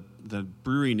 and the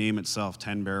brewery name itself,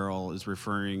 10 Barrel, is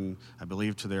referring, I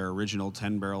believe, to their original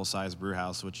 10 barrel size brew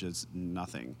house, which is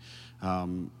nothing.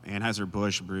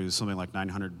 Anheuser-Busch brews something like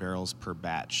 900 barrels per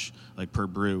batch, like per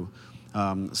brew.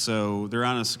 So they're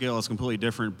on a scale that's completely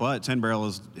different, but 10 Barrel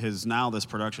is now this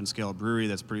production scale brewery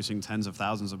that's producing tens of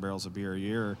thousands of barrels of beer a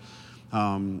year.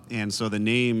 And so the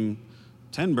name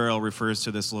 10 Barrel refers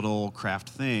to this little craft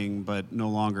thing, but no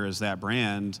longer is that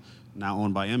brand, now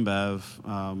owned by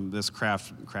InBev, this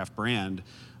craft brand.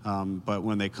 But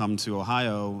when they come to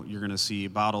Ohio, you're going to see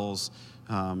bottles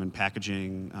and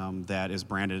packaging that is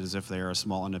branded as if they are a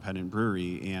small independent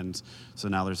brewery. And so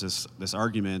now there's this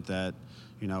argument that,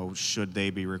 should they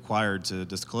be required to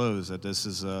disclose that this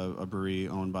is a brewery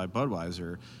owned by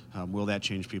Budweiser? Will that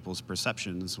change people's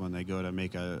perceptions when they go to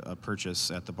make a purchase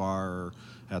at the bar or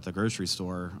at the grocery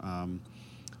store?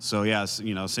 So yes,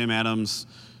 Sam Adams,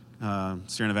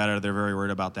 Sierra Nevada, they're very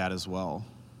worried about that as well.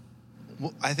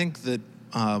 Well, I think that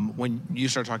when you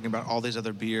start talking about all these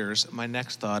other beers, my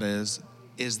next thought is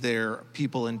there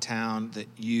people in town that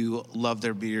you love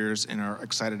their beers and are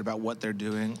excited about what they're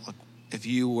doing? Like, if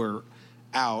you were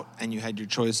out and you had your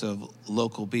choice of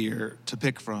local beer to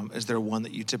pick from, is there one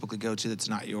that you typically go to that's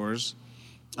not yours?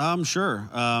 Sure.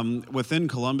 Within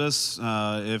Columbus,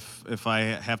 if I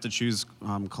have to choose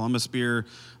Columbus beer,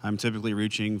 I'm typically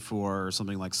reaching for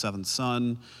something like Seventh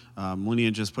Son.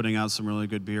 Lineage is putting out some really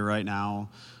good beer right now.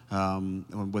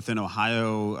 Within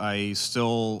Ohio, I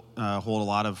still hold a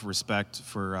lot of respect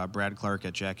for Brad Clark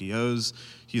at Jackie O's.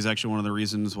 He's actually one of the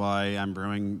reasons why I'm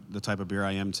brewing the type of beer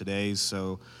I am today.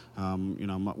 So,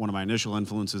 one of my initial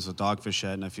influences was Dogfish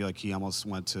Head, and I feel like he almost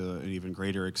went to an even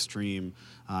greater extreme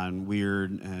on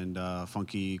weird and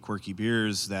funky, quirky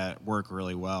beers that work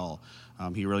really well.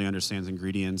 He really understands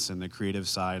ingredients and the creative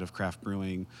side of craft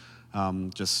brewing.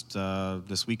 Just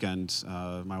this weekend,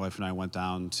 my wife and I went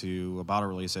down to a bottle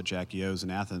release at Jackie O's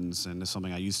in Athens, and it's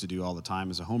something I used to do all the time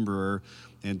as a home brewer,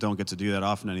 and don't get to do that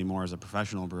often anymore as a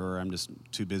professional brewer. I'm just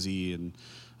too busy and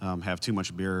have too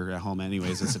much beer at home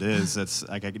anyways as it is.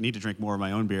 I need to drink more of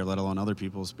my own beer, let alone other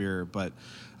people's beer. But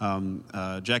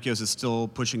Jackie O's is still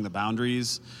pushing the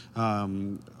boundaries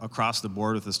across the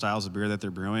board with the styles of beer that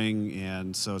they're brewing,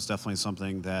 and so it's definitely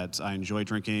something that I enjoy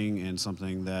drinking and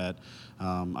something that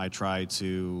I try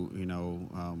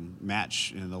to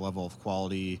match in the level of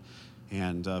quality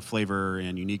and flavor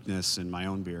and uniqueness in my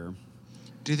own beer.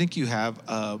 Do you think you have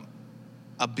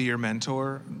a beer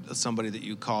mentor, somebody that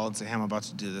you call and say, hey, I'm about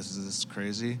to do this, is this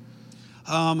crazy?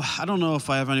 I don't know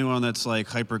if I have anyone that's like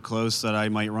hyper close that I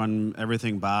might run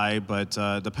everything by, but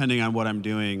depending on what I'm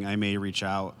doing, I may reach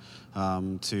out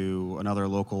to another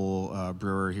local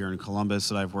brewer here in Columbus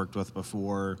that I've worked with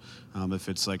before, if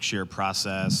it's like sheer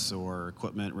process or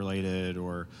equipment related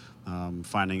or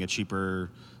finding a cheaper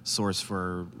source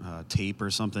for tape or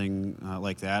something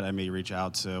like that, I may reach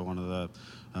out to one of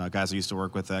the guys I used to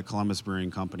work with at Columbus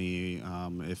Brewing Company.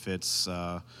 If it's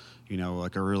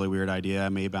like a really weird idea, I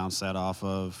may bounce that off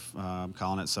of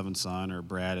Colin at Seven Sun or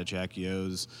Brad at Jackie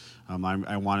O's.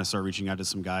 I want to start reaching out to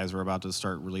some guys. We're about to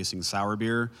start releasing sour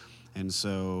beer. And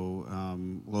so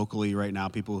locally right now,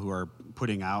 people who are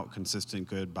putting out consistent,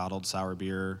 good bottled sour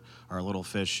beer are Little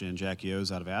Fish and Jackie O's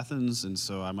out of Athens. And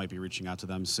so I might be reaching out to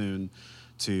them soon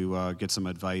to get some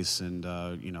advice and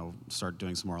start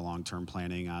doing some more long-term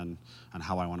planning on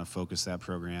how I want to focus that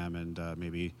program and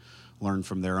maybe learn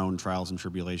from their own trials and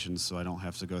tribulations so I don't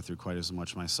have to go through quite as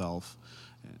much myself.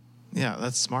 Yeah,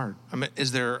 that's smart. I mean,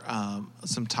 is there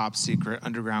some top secret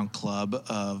underground club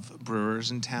of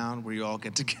brewers in town where you all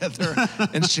get together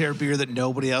and share beer that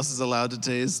nobody else is allowed to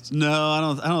taste? No,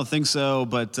 I don't think so.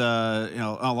 But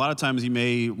a lot of times you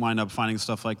may wind up finding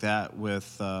stuff like that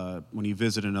with when you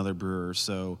visit another brewer.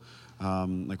 So,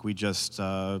 like we just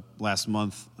last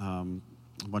month.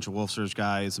 A bunch of Wolf Surge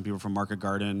guys and people from Market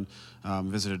Garden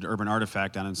visited Urban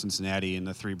Artifact down in Cincinnati, and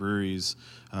the three breweries.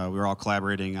 We were all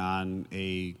collaborating on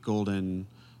a golden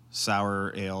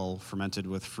sour ale fermented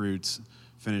with fruits,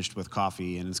 finished with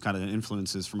coffee, and it's kind of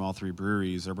influences from all three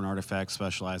breweries. Urban Artifact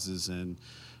specializes in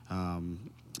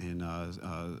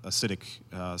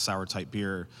acidic sour type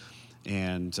beer.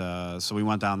 And so we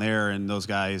went down there, and those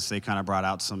guys, they kind of brought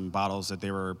out some bottles that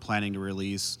they were planning to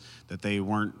release that they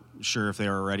weren't sure if they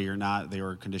were ready or not. They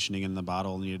were conditioning in the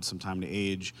bottle, needed some time to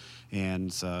age.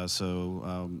 And so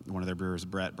one of their brewers,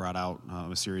 Brett, brought out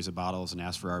a series of bottles and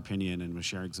asked for our opinion and was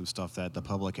sharing some stuff that the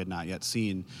public had not yet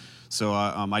seen. So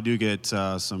I do get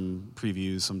some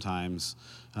previews sometimes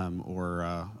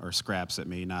or scraps that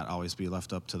may not always be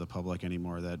left up to the public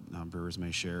anymore that brewers may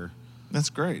share.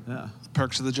 That's great. Yeah.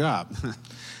 Perks of the job.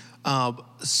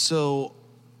 So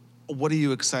what are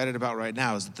you excited about right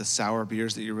now? Is it the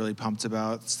beers that you're really pumped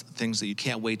about, things that you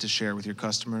can't wait to share with your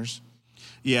customers?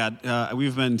 Yeah,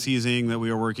 we've been teasing that we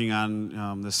are working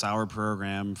on the sour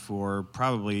program for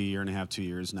probably a year and a half, 2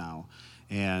 years now.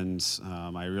 And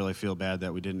I really feel bad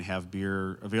that we didn't have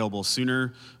beer available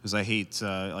sooner, because I hate,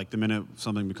 the minute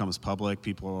something becomes public,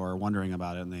 people are wondering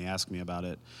about it and they ask me about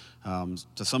it.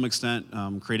 To some extent,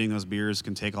 creating those beers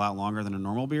can take a lot longer than a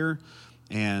normal beer.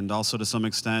 And also to some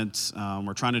extent,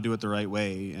 we're trying to do it the right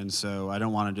way. And so I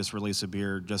don't want to just release a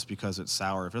beer just because it's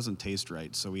sour. If it doesn't taste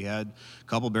right. So we had a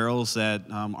couple barrels that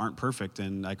aren't perfect,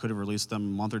 and I could have released them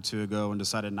a month or two ago and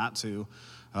decided not to.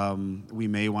 We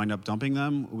may wind up dumping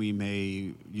them. We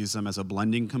may use them as a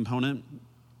blending component.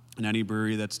 And any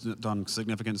brewery that's done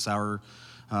significant sour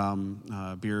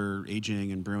beer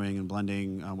aging and brewing and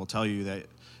blending will tell you that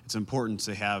it's important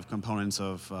to have components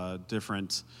of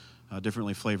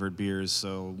differently flavored beers.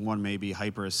 So one may be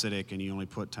hyper acidic and you only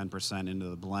put 10% into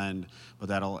the blend, but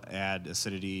that'll add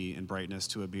acidity and brightness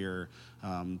to a beer,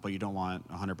 but you don't want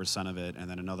 100% of it. And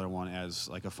then another one adds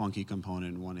like a funky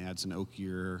component, one adds an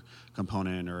oakier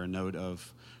component or a note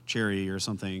of cherry or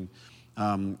something.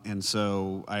 And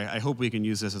so I hope we can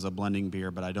use this as a blending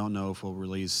beer, but I don't know if we'll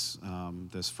release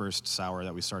this first sour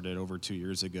that we started over 2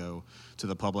 years ago to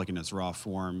the public in its raw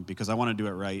form, because I want to do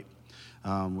it right.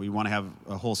 We want to have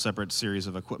a whole separate series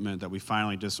of equipment that we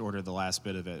finally just ordered the last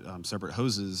bit of it, separate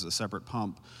hoses, a separate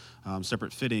pump,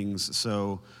 separate fittings.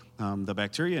 So the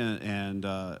bacteria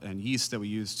and yeast that we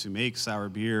use to make sour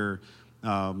beer,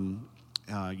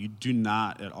 you do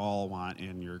not at all want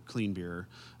in your clean beer.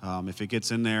 If it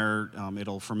gets in there,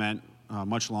 it'll ferment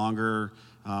much longer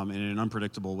and in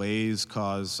unpredictable ways,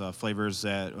 cause flavors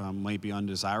that might be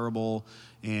undesirable.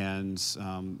 And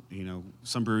some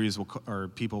breweries or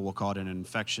people will call it an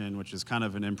infection, which is kind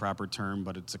of an improper term,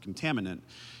 but it's a contaminant.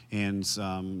 And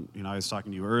I was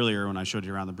talking to you earlier when I showed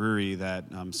you around the brewery that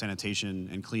sanitation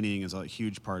and cleaning is a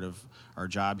huge part of our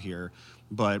job here.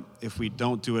 But if we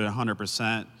don't do it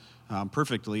 100%,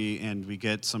 perfectly, and we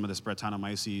get some of this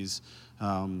Brettanomyces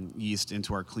yeast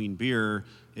into our clean beer,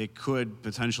 it could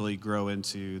potentially grow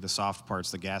into the soft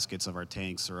parts, the gaskets of our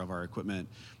tanks or of our equipment.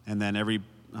 And then every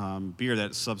beer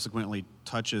that subsequently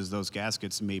touches those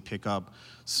gaskets may pick up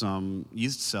some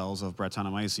yeast cells of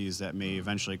Brettanomyces that may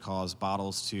eventually cause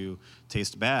bottles to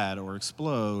taste bad or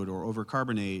explode or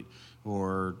overcarbonate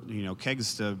or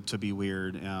kegs to be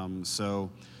weird.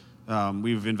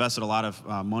 We've invested a lot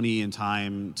of money and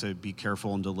time to be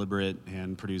careful and deliberate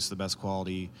and produce the best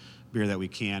quality beer that we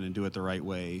can and do it the right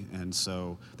way. And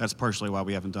so that's partially why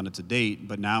we haven't done it to date.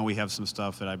 But now we have some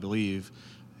stuff that I believe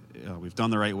we've done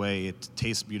the right way. It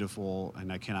tastes beautiful,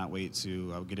 and I cannot wait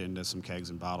to get it into some kegs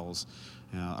and bottles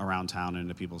around town and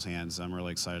into people's hands. I'm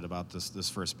really excited about this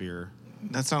first beer.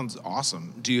 That sounds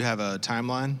awesome. Do you have a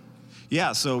timeline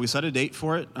Yeah, so we set a date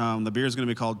for it. The beer is going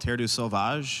to be called Terre du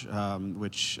Sauvage,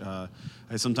 which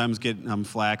I sometimes get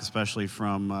flack, especially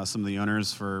from some of the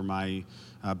owners, for my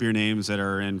beer names that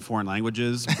are in foreign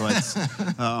languages.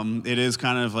 But it is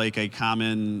kind of like a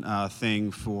common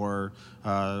thing for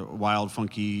wild,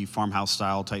 funky,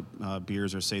 farmhouse-style type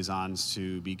beers or saisons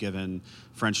to be given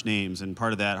French names. And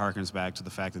part of that harkens back to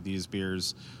the fact that these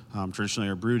beers traditionally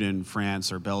are brewed in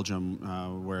France or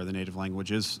Belgium, where the native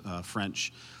language is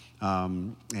French.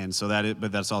 And so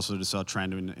but that's also just a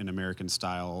trend in American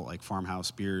style, like farmhouse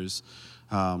beers.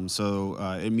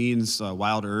 It means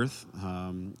wild earth,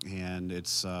 and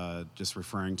it's just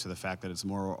referring to the fact that it's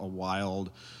more a wild,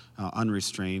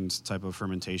 unrestrained type of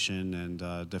fermentation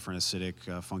and different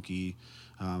acidic, funky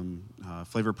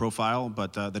flavor profile.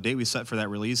 But the date we set for that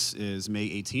release is May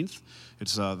 18th.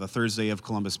 It's the Thursday of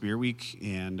Columbus Beer Week,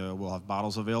 and we'll have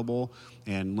bottles available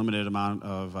and limited amount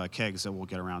of kegs that we'll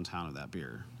get around town of that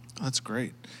beer. That's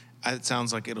great. It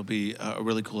sounds like it'll be a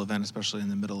really cool event, especially in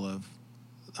the middle of,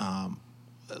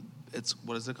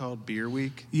 what is it called? Beer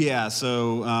Week? Yeah,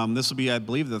 so this will be, I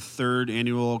believe, the third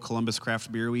annual Columbus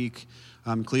Craft Beer Week.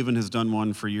 Cleveland has done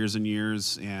one for years and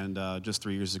years, and just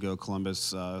 3 years ago,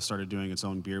 Columbus started doing its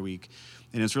own beer week.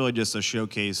 And it's really just a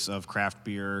showcase of craft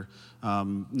beer,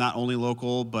 not only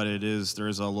local, but there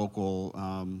is a local,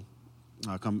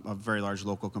 a very large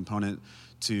local component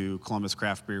to Columbus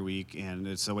Craft Beer Week, and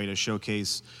it's a way to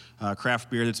showcase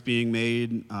craft beer that's being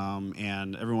made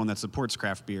and everyone that supports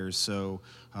craft beers. So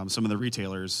some of the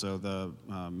retailers, so the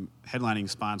headlining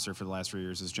sponsor for the last 3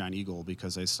 years is Giant Eagle,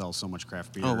 because they sell so much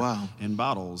craft beer in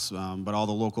bottles. But all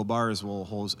the local bars will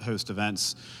host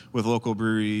events with local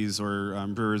breweries or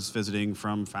brewers visiting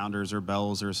from Founders or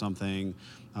Bell's or something,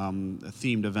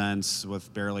 themed events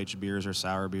with barrel-aged beers or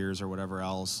sour beers or whatever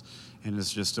else. And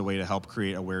it's just a way to help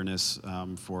create awareness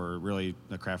for really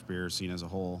the craft beer scene as a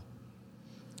whole.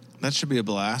 That should be a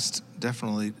blast.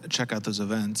 Definitely check out those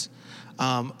events.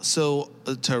 So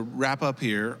to wrap up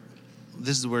here,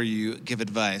 this is where you give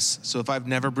advice. So if I've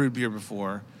never brewed beer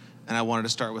before and I wanted to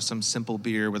start with some simple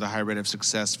beer with a high rate of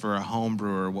success for a home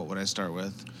brewer, what would I start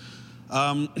with?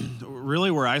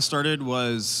 Really, where I started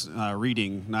was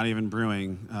reading, not even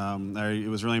brewing. It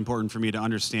was really important for me to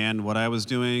understand what I was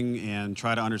doing and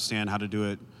try to understand how to do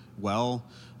it well,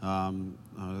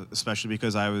 especially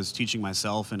because I was teaching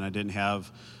myself and I didn't have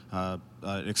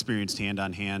experienced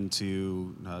hand-on-hand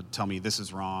to tell me this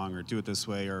is wrong or do it this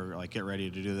way or like get ready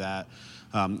to do that.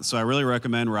 So I really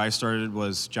recommend, where I started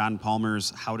was John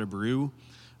Palmer's How to Brew.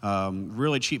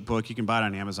 Really cheap book. You can buy it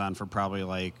on Amazon for probably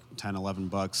like $10,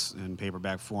 $11 in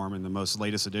paperback form in the most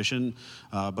latest edition.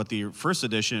 But the first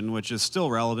edition, which is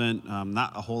still relevant,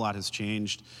 not a whole lot has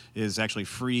changed, is actually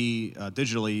free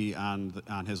digitally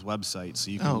on his website.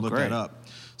 So you can look that up.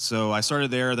 So I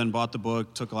started there, then bought the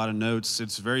book, took a lot of notes.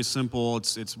 It's very simple.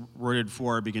 It's worded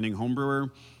for a beginning home brewer.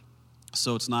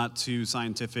 So it's not too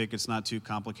scientific, it's not too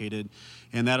complicated,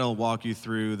 and that'll walk you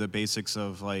through the basics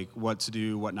of like what to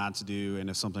do, what not to do, and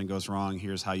if something goes wrong,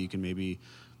 here's how you can maybe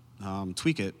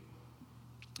tweak it.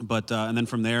 But and then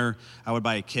from there, I would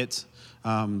buy a kit.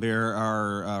 There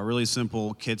are really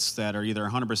simple kits that are either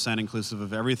 100% inclusive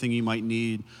of everything you might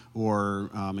need, or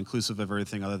inclusive of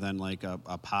everything other than like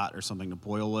a pot or something to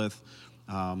boil with.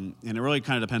 And it really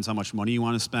kind of depends how much money you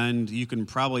want to spend. You can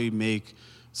probably make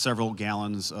several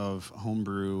gallons of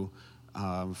homebrew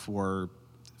for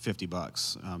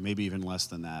 $50, maybe even less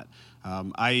than that.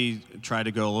 I tried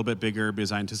to go a little bit bigger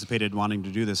because I anticipated wanting to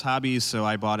do this hobby, so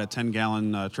I bought a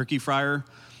 10-gallon turkey fryer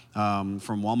from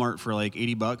Walmart for like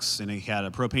 $80, and it had a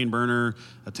propane burner,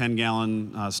 a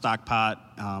 10-gallon stock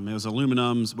pot. It was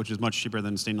aluminum, which is much cheaper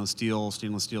than stainless steel.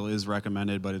 Stainless steel is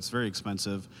recommended, but it's very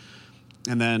expensive.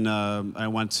 And then I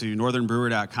went to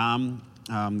northernbrewer.com.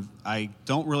 I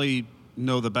don't really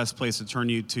know the best place to turn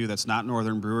you to that's not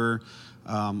Northern Brewer.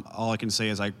 All I can say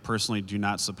is I personally do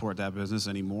not support that business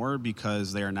anymore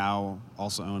because they are now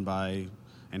also owned by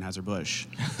Anheuser-Busch.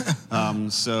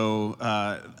 So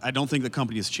I don't think the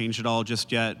company has changed at all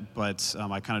just yet, but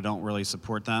I kind of don't really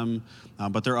support them.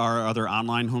 But there are other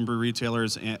online homebrew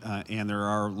retailers, and there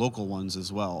are local ones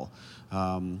as well.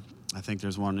 I think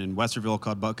there's one in Westerville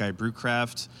called Buckeye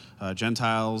Brewcraft.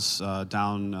 Gentiles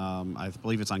down, I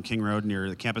believe it's on King Road near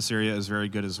the campus area, is very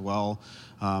good as well.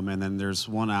 And then there's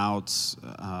one out,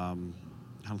 I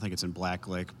don't think it's in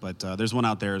Blacklick, but there's one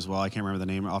out there as well. I can't remember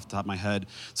the name off the top of my head.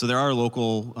 So there are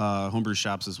local homebrew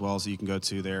shops as well, so you can go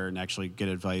to there and actually get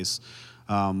advice.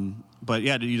 But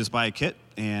yeah, you just buy a kit,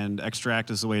 and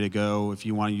extract is the way to go. If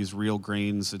you want to use real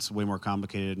grains, it's way more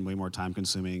complicated and way more time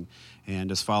consuming. And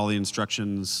just follow the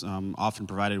instructions often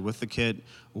provided with the kit,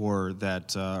 or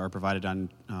that are provided on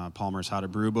Palmer's How to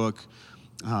Brew book.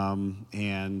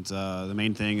 The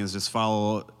main thing is just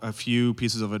follow a few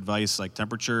pieces of advice like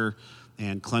temperature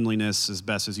and cleanliness as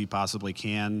best as you possibly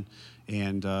can.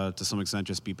 And to some extent,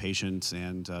 just be patient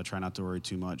and try not to worry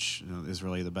too much is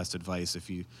really the best advice. If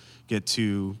you get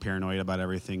too paranoid about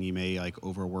everything, you may like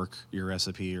overwork your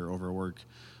recipe or overwork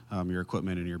your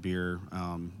equipment and your beer.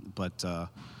 But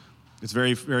it's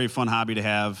very, very fun hobby to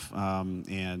have.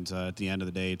 At the end of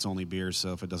the day, it's only beer.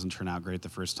 So if it doesn't turn out great the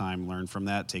first time, learn from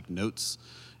that. Take notes.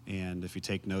 And if you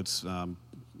take notes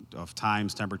of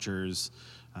times, temperatures,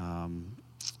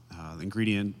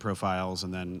 ingredient profiles,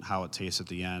 and then how it tastes at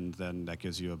the end, then that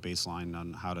gives you a baseline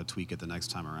on how to tweak it the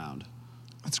next time around.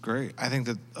 That's great. I think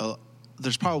that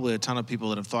there's probably a ton of people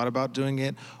that have thought about doing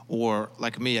it, or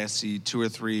like me, I see 2 or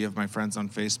 3 of my friends on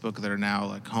Facebook that are now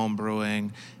like home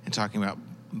brewing and talking about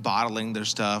bottling their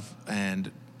stuff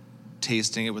and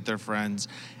tasting it with their friends.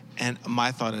 And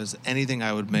my thought is anything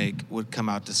I would make would come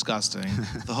out disgusting.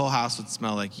 The whole house would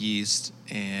smell like yeast,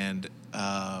 and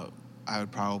I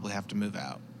would probably have to move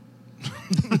out.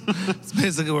 It's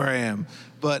basically where I am.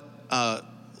 But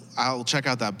I'll check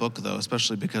out that book, though,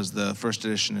 especially because the first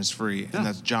edition is free. And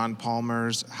that's John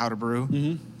Palmer's How to Brew.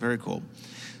 Mm-hmm. Very cool.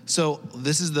 So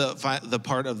this is the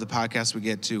part of the podcast we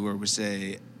get to where we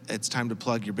say it's time to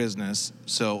plug your business.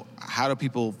 So how do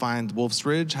people find Wolf's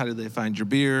Ridge? How do they find your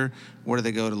beer? Where do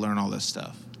they go to learn all this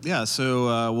stuff? Yeah,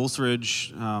 so Wolf's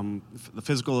Ridge, the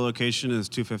physical location is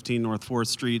 215 North 4th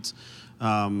Street.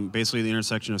 Basically the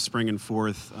intersection of Spring and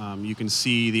 4th. You can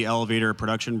see the Elevator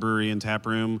Production Brewery and Tap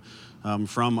Room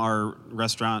from our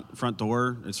restaurant front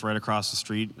door. It's right across the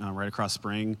street, right across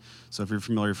Spring. So if you're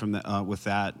familiar with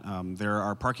that, there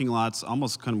are parking lots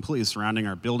almost completely surrounding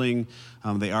our building.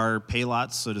 They are pay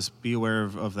lots, so just be aware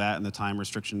of that and the time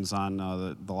restrictions on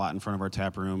the lot in front of our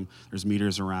tap room. There's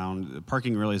meters around.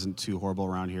 Parking really isn't too horrible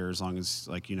around here, as long as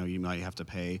you might have to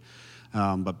pay.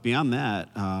 But beyond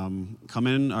that, come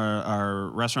in. Our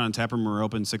restaurant and tap room are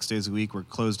open 6 days a week. We're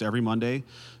closed every Monday,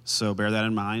 so bear that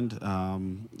in mind.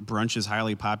 Brunch is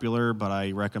highly popular, but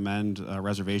I recommend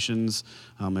reservations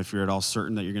if you're at all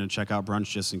certain that you're going to check out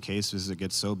brunch, just in case, because it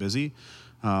gets so busy.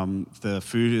 The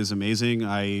food is amazing.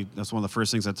 That's one of the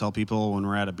first things I tell people when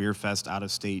we're at a beer fest out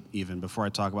of state. Even before I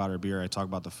talk about our beer, I talk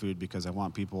about the food, because I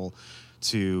want people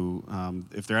to,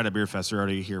 if they're at a beer fest, they're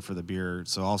already here for the beer.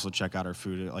 So also check out our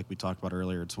food. Like we talked about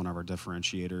earlier, it's one of our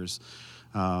differentiators.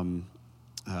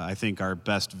 I think our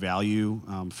best value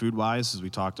food-wise, as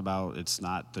we talked about, it's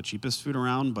not the cheapest food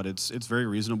around, but it's very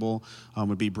reasonable.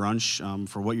 Would be brunch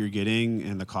for what you're getting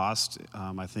and the cost.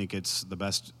 I think it's the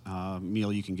best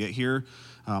meal you can get here.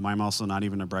 I'm also not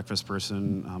even a breakfast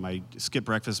person. I skip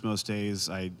breakfast most days.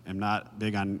 I am not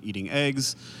big on eating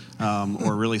eggs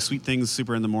or really sweet things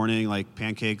super in the morning, like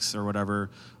pancakes or whatever.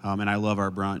 And I love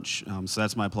our brunch. So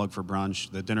that's my plug for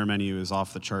brunch. The dinner menu is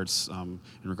off the charts in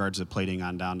regards to plating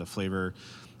on down to flavor.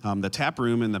 The tap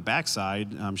room in the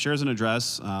backside shares an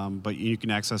address, but you can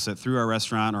access it through our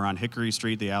restaurant or on Hickory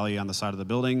Street, the alley on the side of the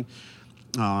building.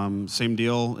 Same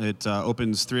deal. It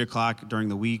opens 3 o'clock during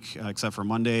the week, except for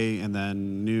Monday, and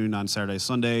then noon on Saturday,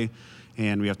 Sunday.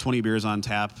 And we have 20 beers on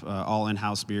tap, all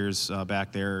in-house beers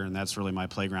back there, and that's really my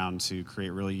playground to create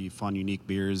really fun, unique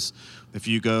beers. If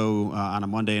you go on a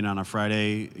Monday and on a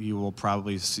Friday, you will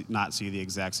probably not see the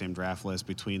exact same draft list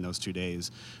between those 2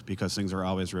 days, because things are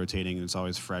always rotating and it's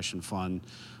always fresh and fun.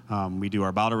 We do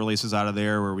our bottle releases out of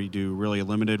there, where we do really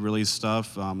limited release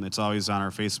stuff. It's always on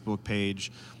our Facebook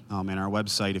page and our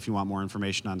website if you want more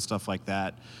information on stuff like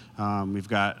that. We've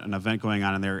got an event going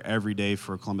on in there every day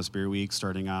for Columbus Beer Week,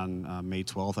 starting on May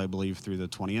 12th, I believe, through the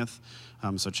 20th.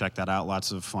 So check that out.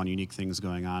 Lots of fun, unique things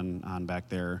going on back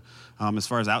there. As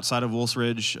far as outside of Wolf's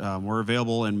Ridge, we're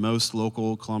available in most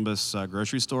local Columbus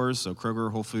grocery stores, so Kroger,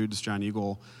 Whole Foods, John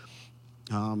Eagle.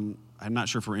 I'm not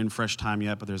sure if we're in Fresh Time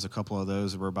yet, but there's a couple of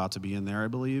those that we're about to be in there, I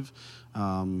believe.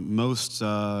 Most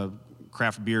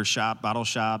craft beer bottle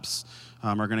shops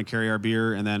are going to carry our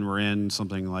beer, and then we're in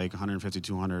something like 150,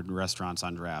 200 restaurants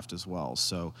on draft as well.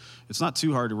 So it's not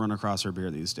too hard to run across our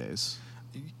beer these days.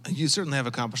 You certainly have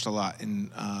accomplished a lot in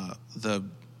the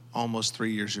almost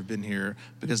 3 years you've been here,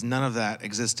 because none of that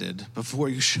existed before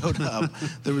you showed up.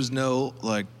 There was no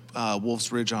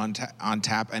Wolf's Ridge on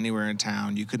tap anywhere in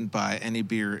town. You couldn't buy any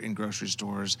beer in grocery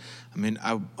stores. I mean,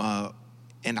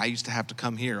 I used to have to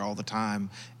come here all the time,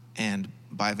 and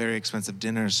buy very expensive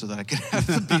dinners so that I could have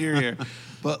the beer here.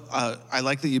 But I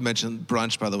like that you mentioned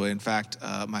brunch, by the way. In fact,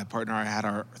 my partner and I had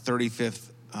our 35th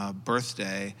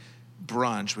birthday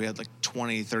brunch. We had like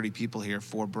 20, 30 people here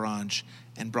for brunch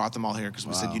and brought them all here because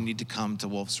we said you need to come to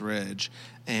Wolf's Ridge.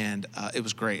 And it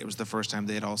was great. It was the first time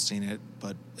they had all seen it,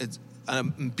 but it's a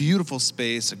beautiful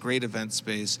space, a great event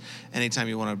space. Anytime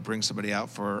you want to bring somebody out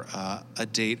for a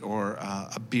date or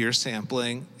a beer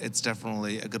sampling, it's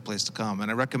definitely a good place to come.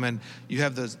 And I recommend you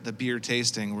have the beer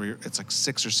tasting where it's like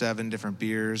 6 or 7 different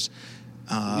beers.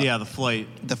 The flight.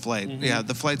 The flight. Mm-hmm. Yeah,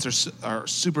 the flights are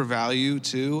super value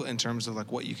too in terms of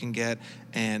like what you can get.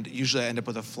 And usually I end up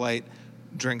with a flight,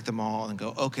 drink them all, and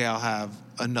go, okay, I'll have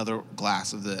another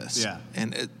glass of this. Yeah.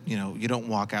 And you don't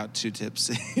walk out too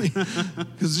tipsy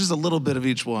because it's just a little bit of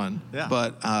each one. Yeah.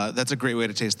 But that's a great way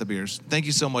to taste the beers. Thank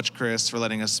you so much, Chris, for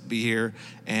letting us be here.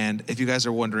 And if you guys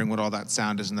are wondering what all that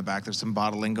sound is in the back, there's some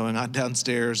bottling going on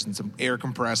downstairs and some air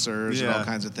compressors and all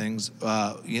kinds of things.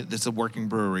 It's a working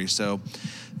brewery. So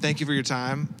thank you for your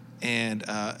time. And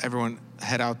everyone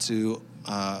head out to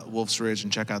Wolf's Ridge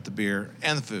and check out the beer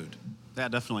and the food. Yeah,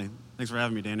 definitely. Thanks for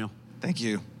having me, Daniel. Thank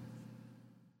you.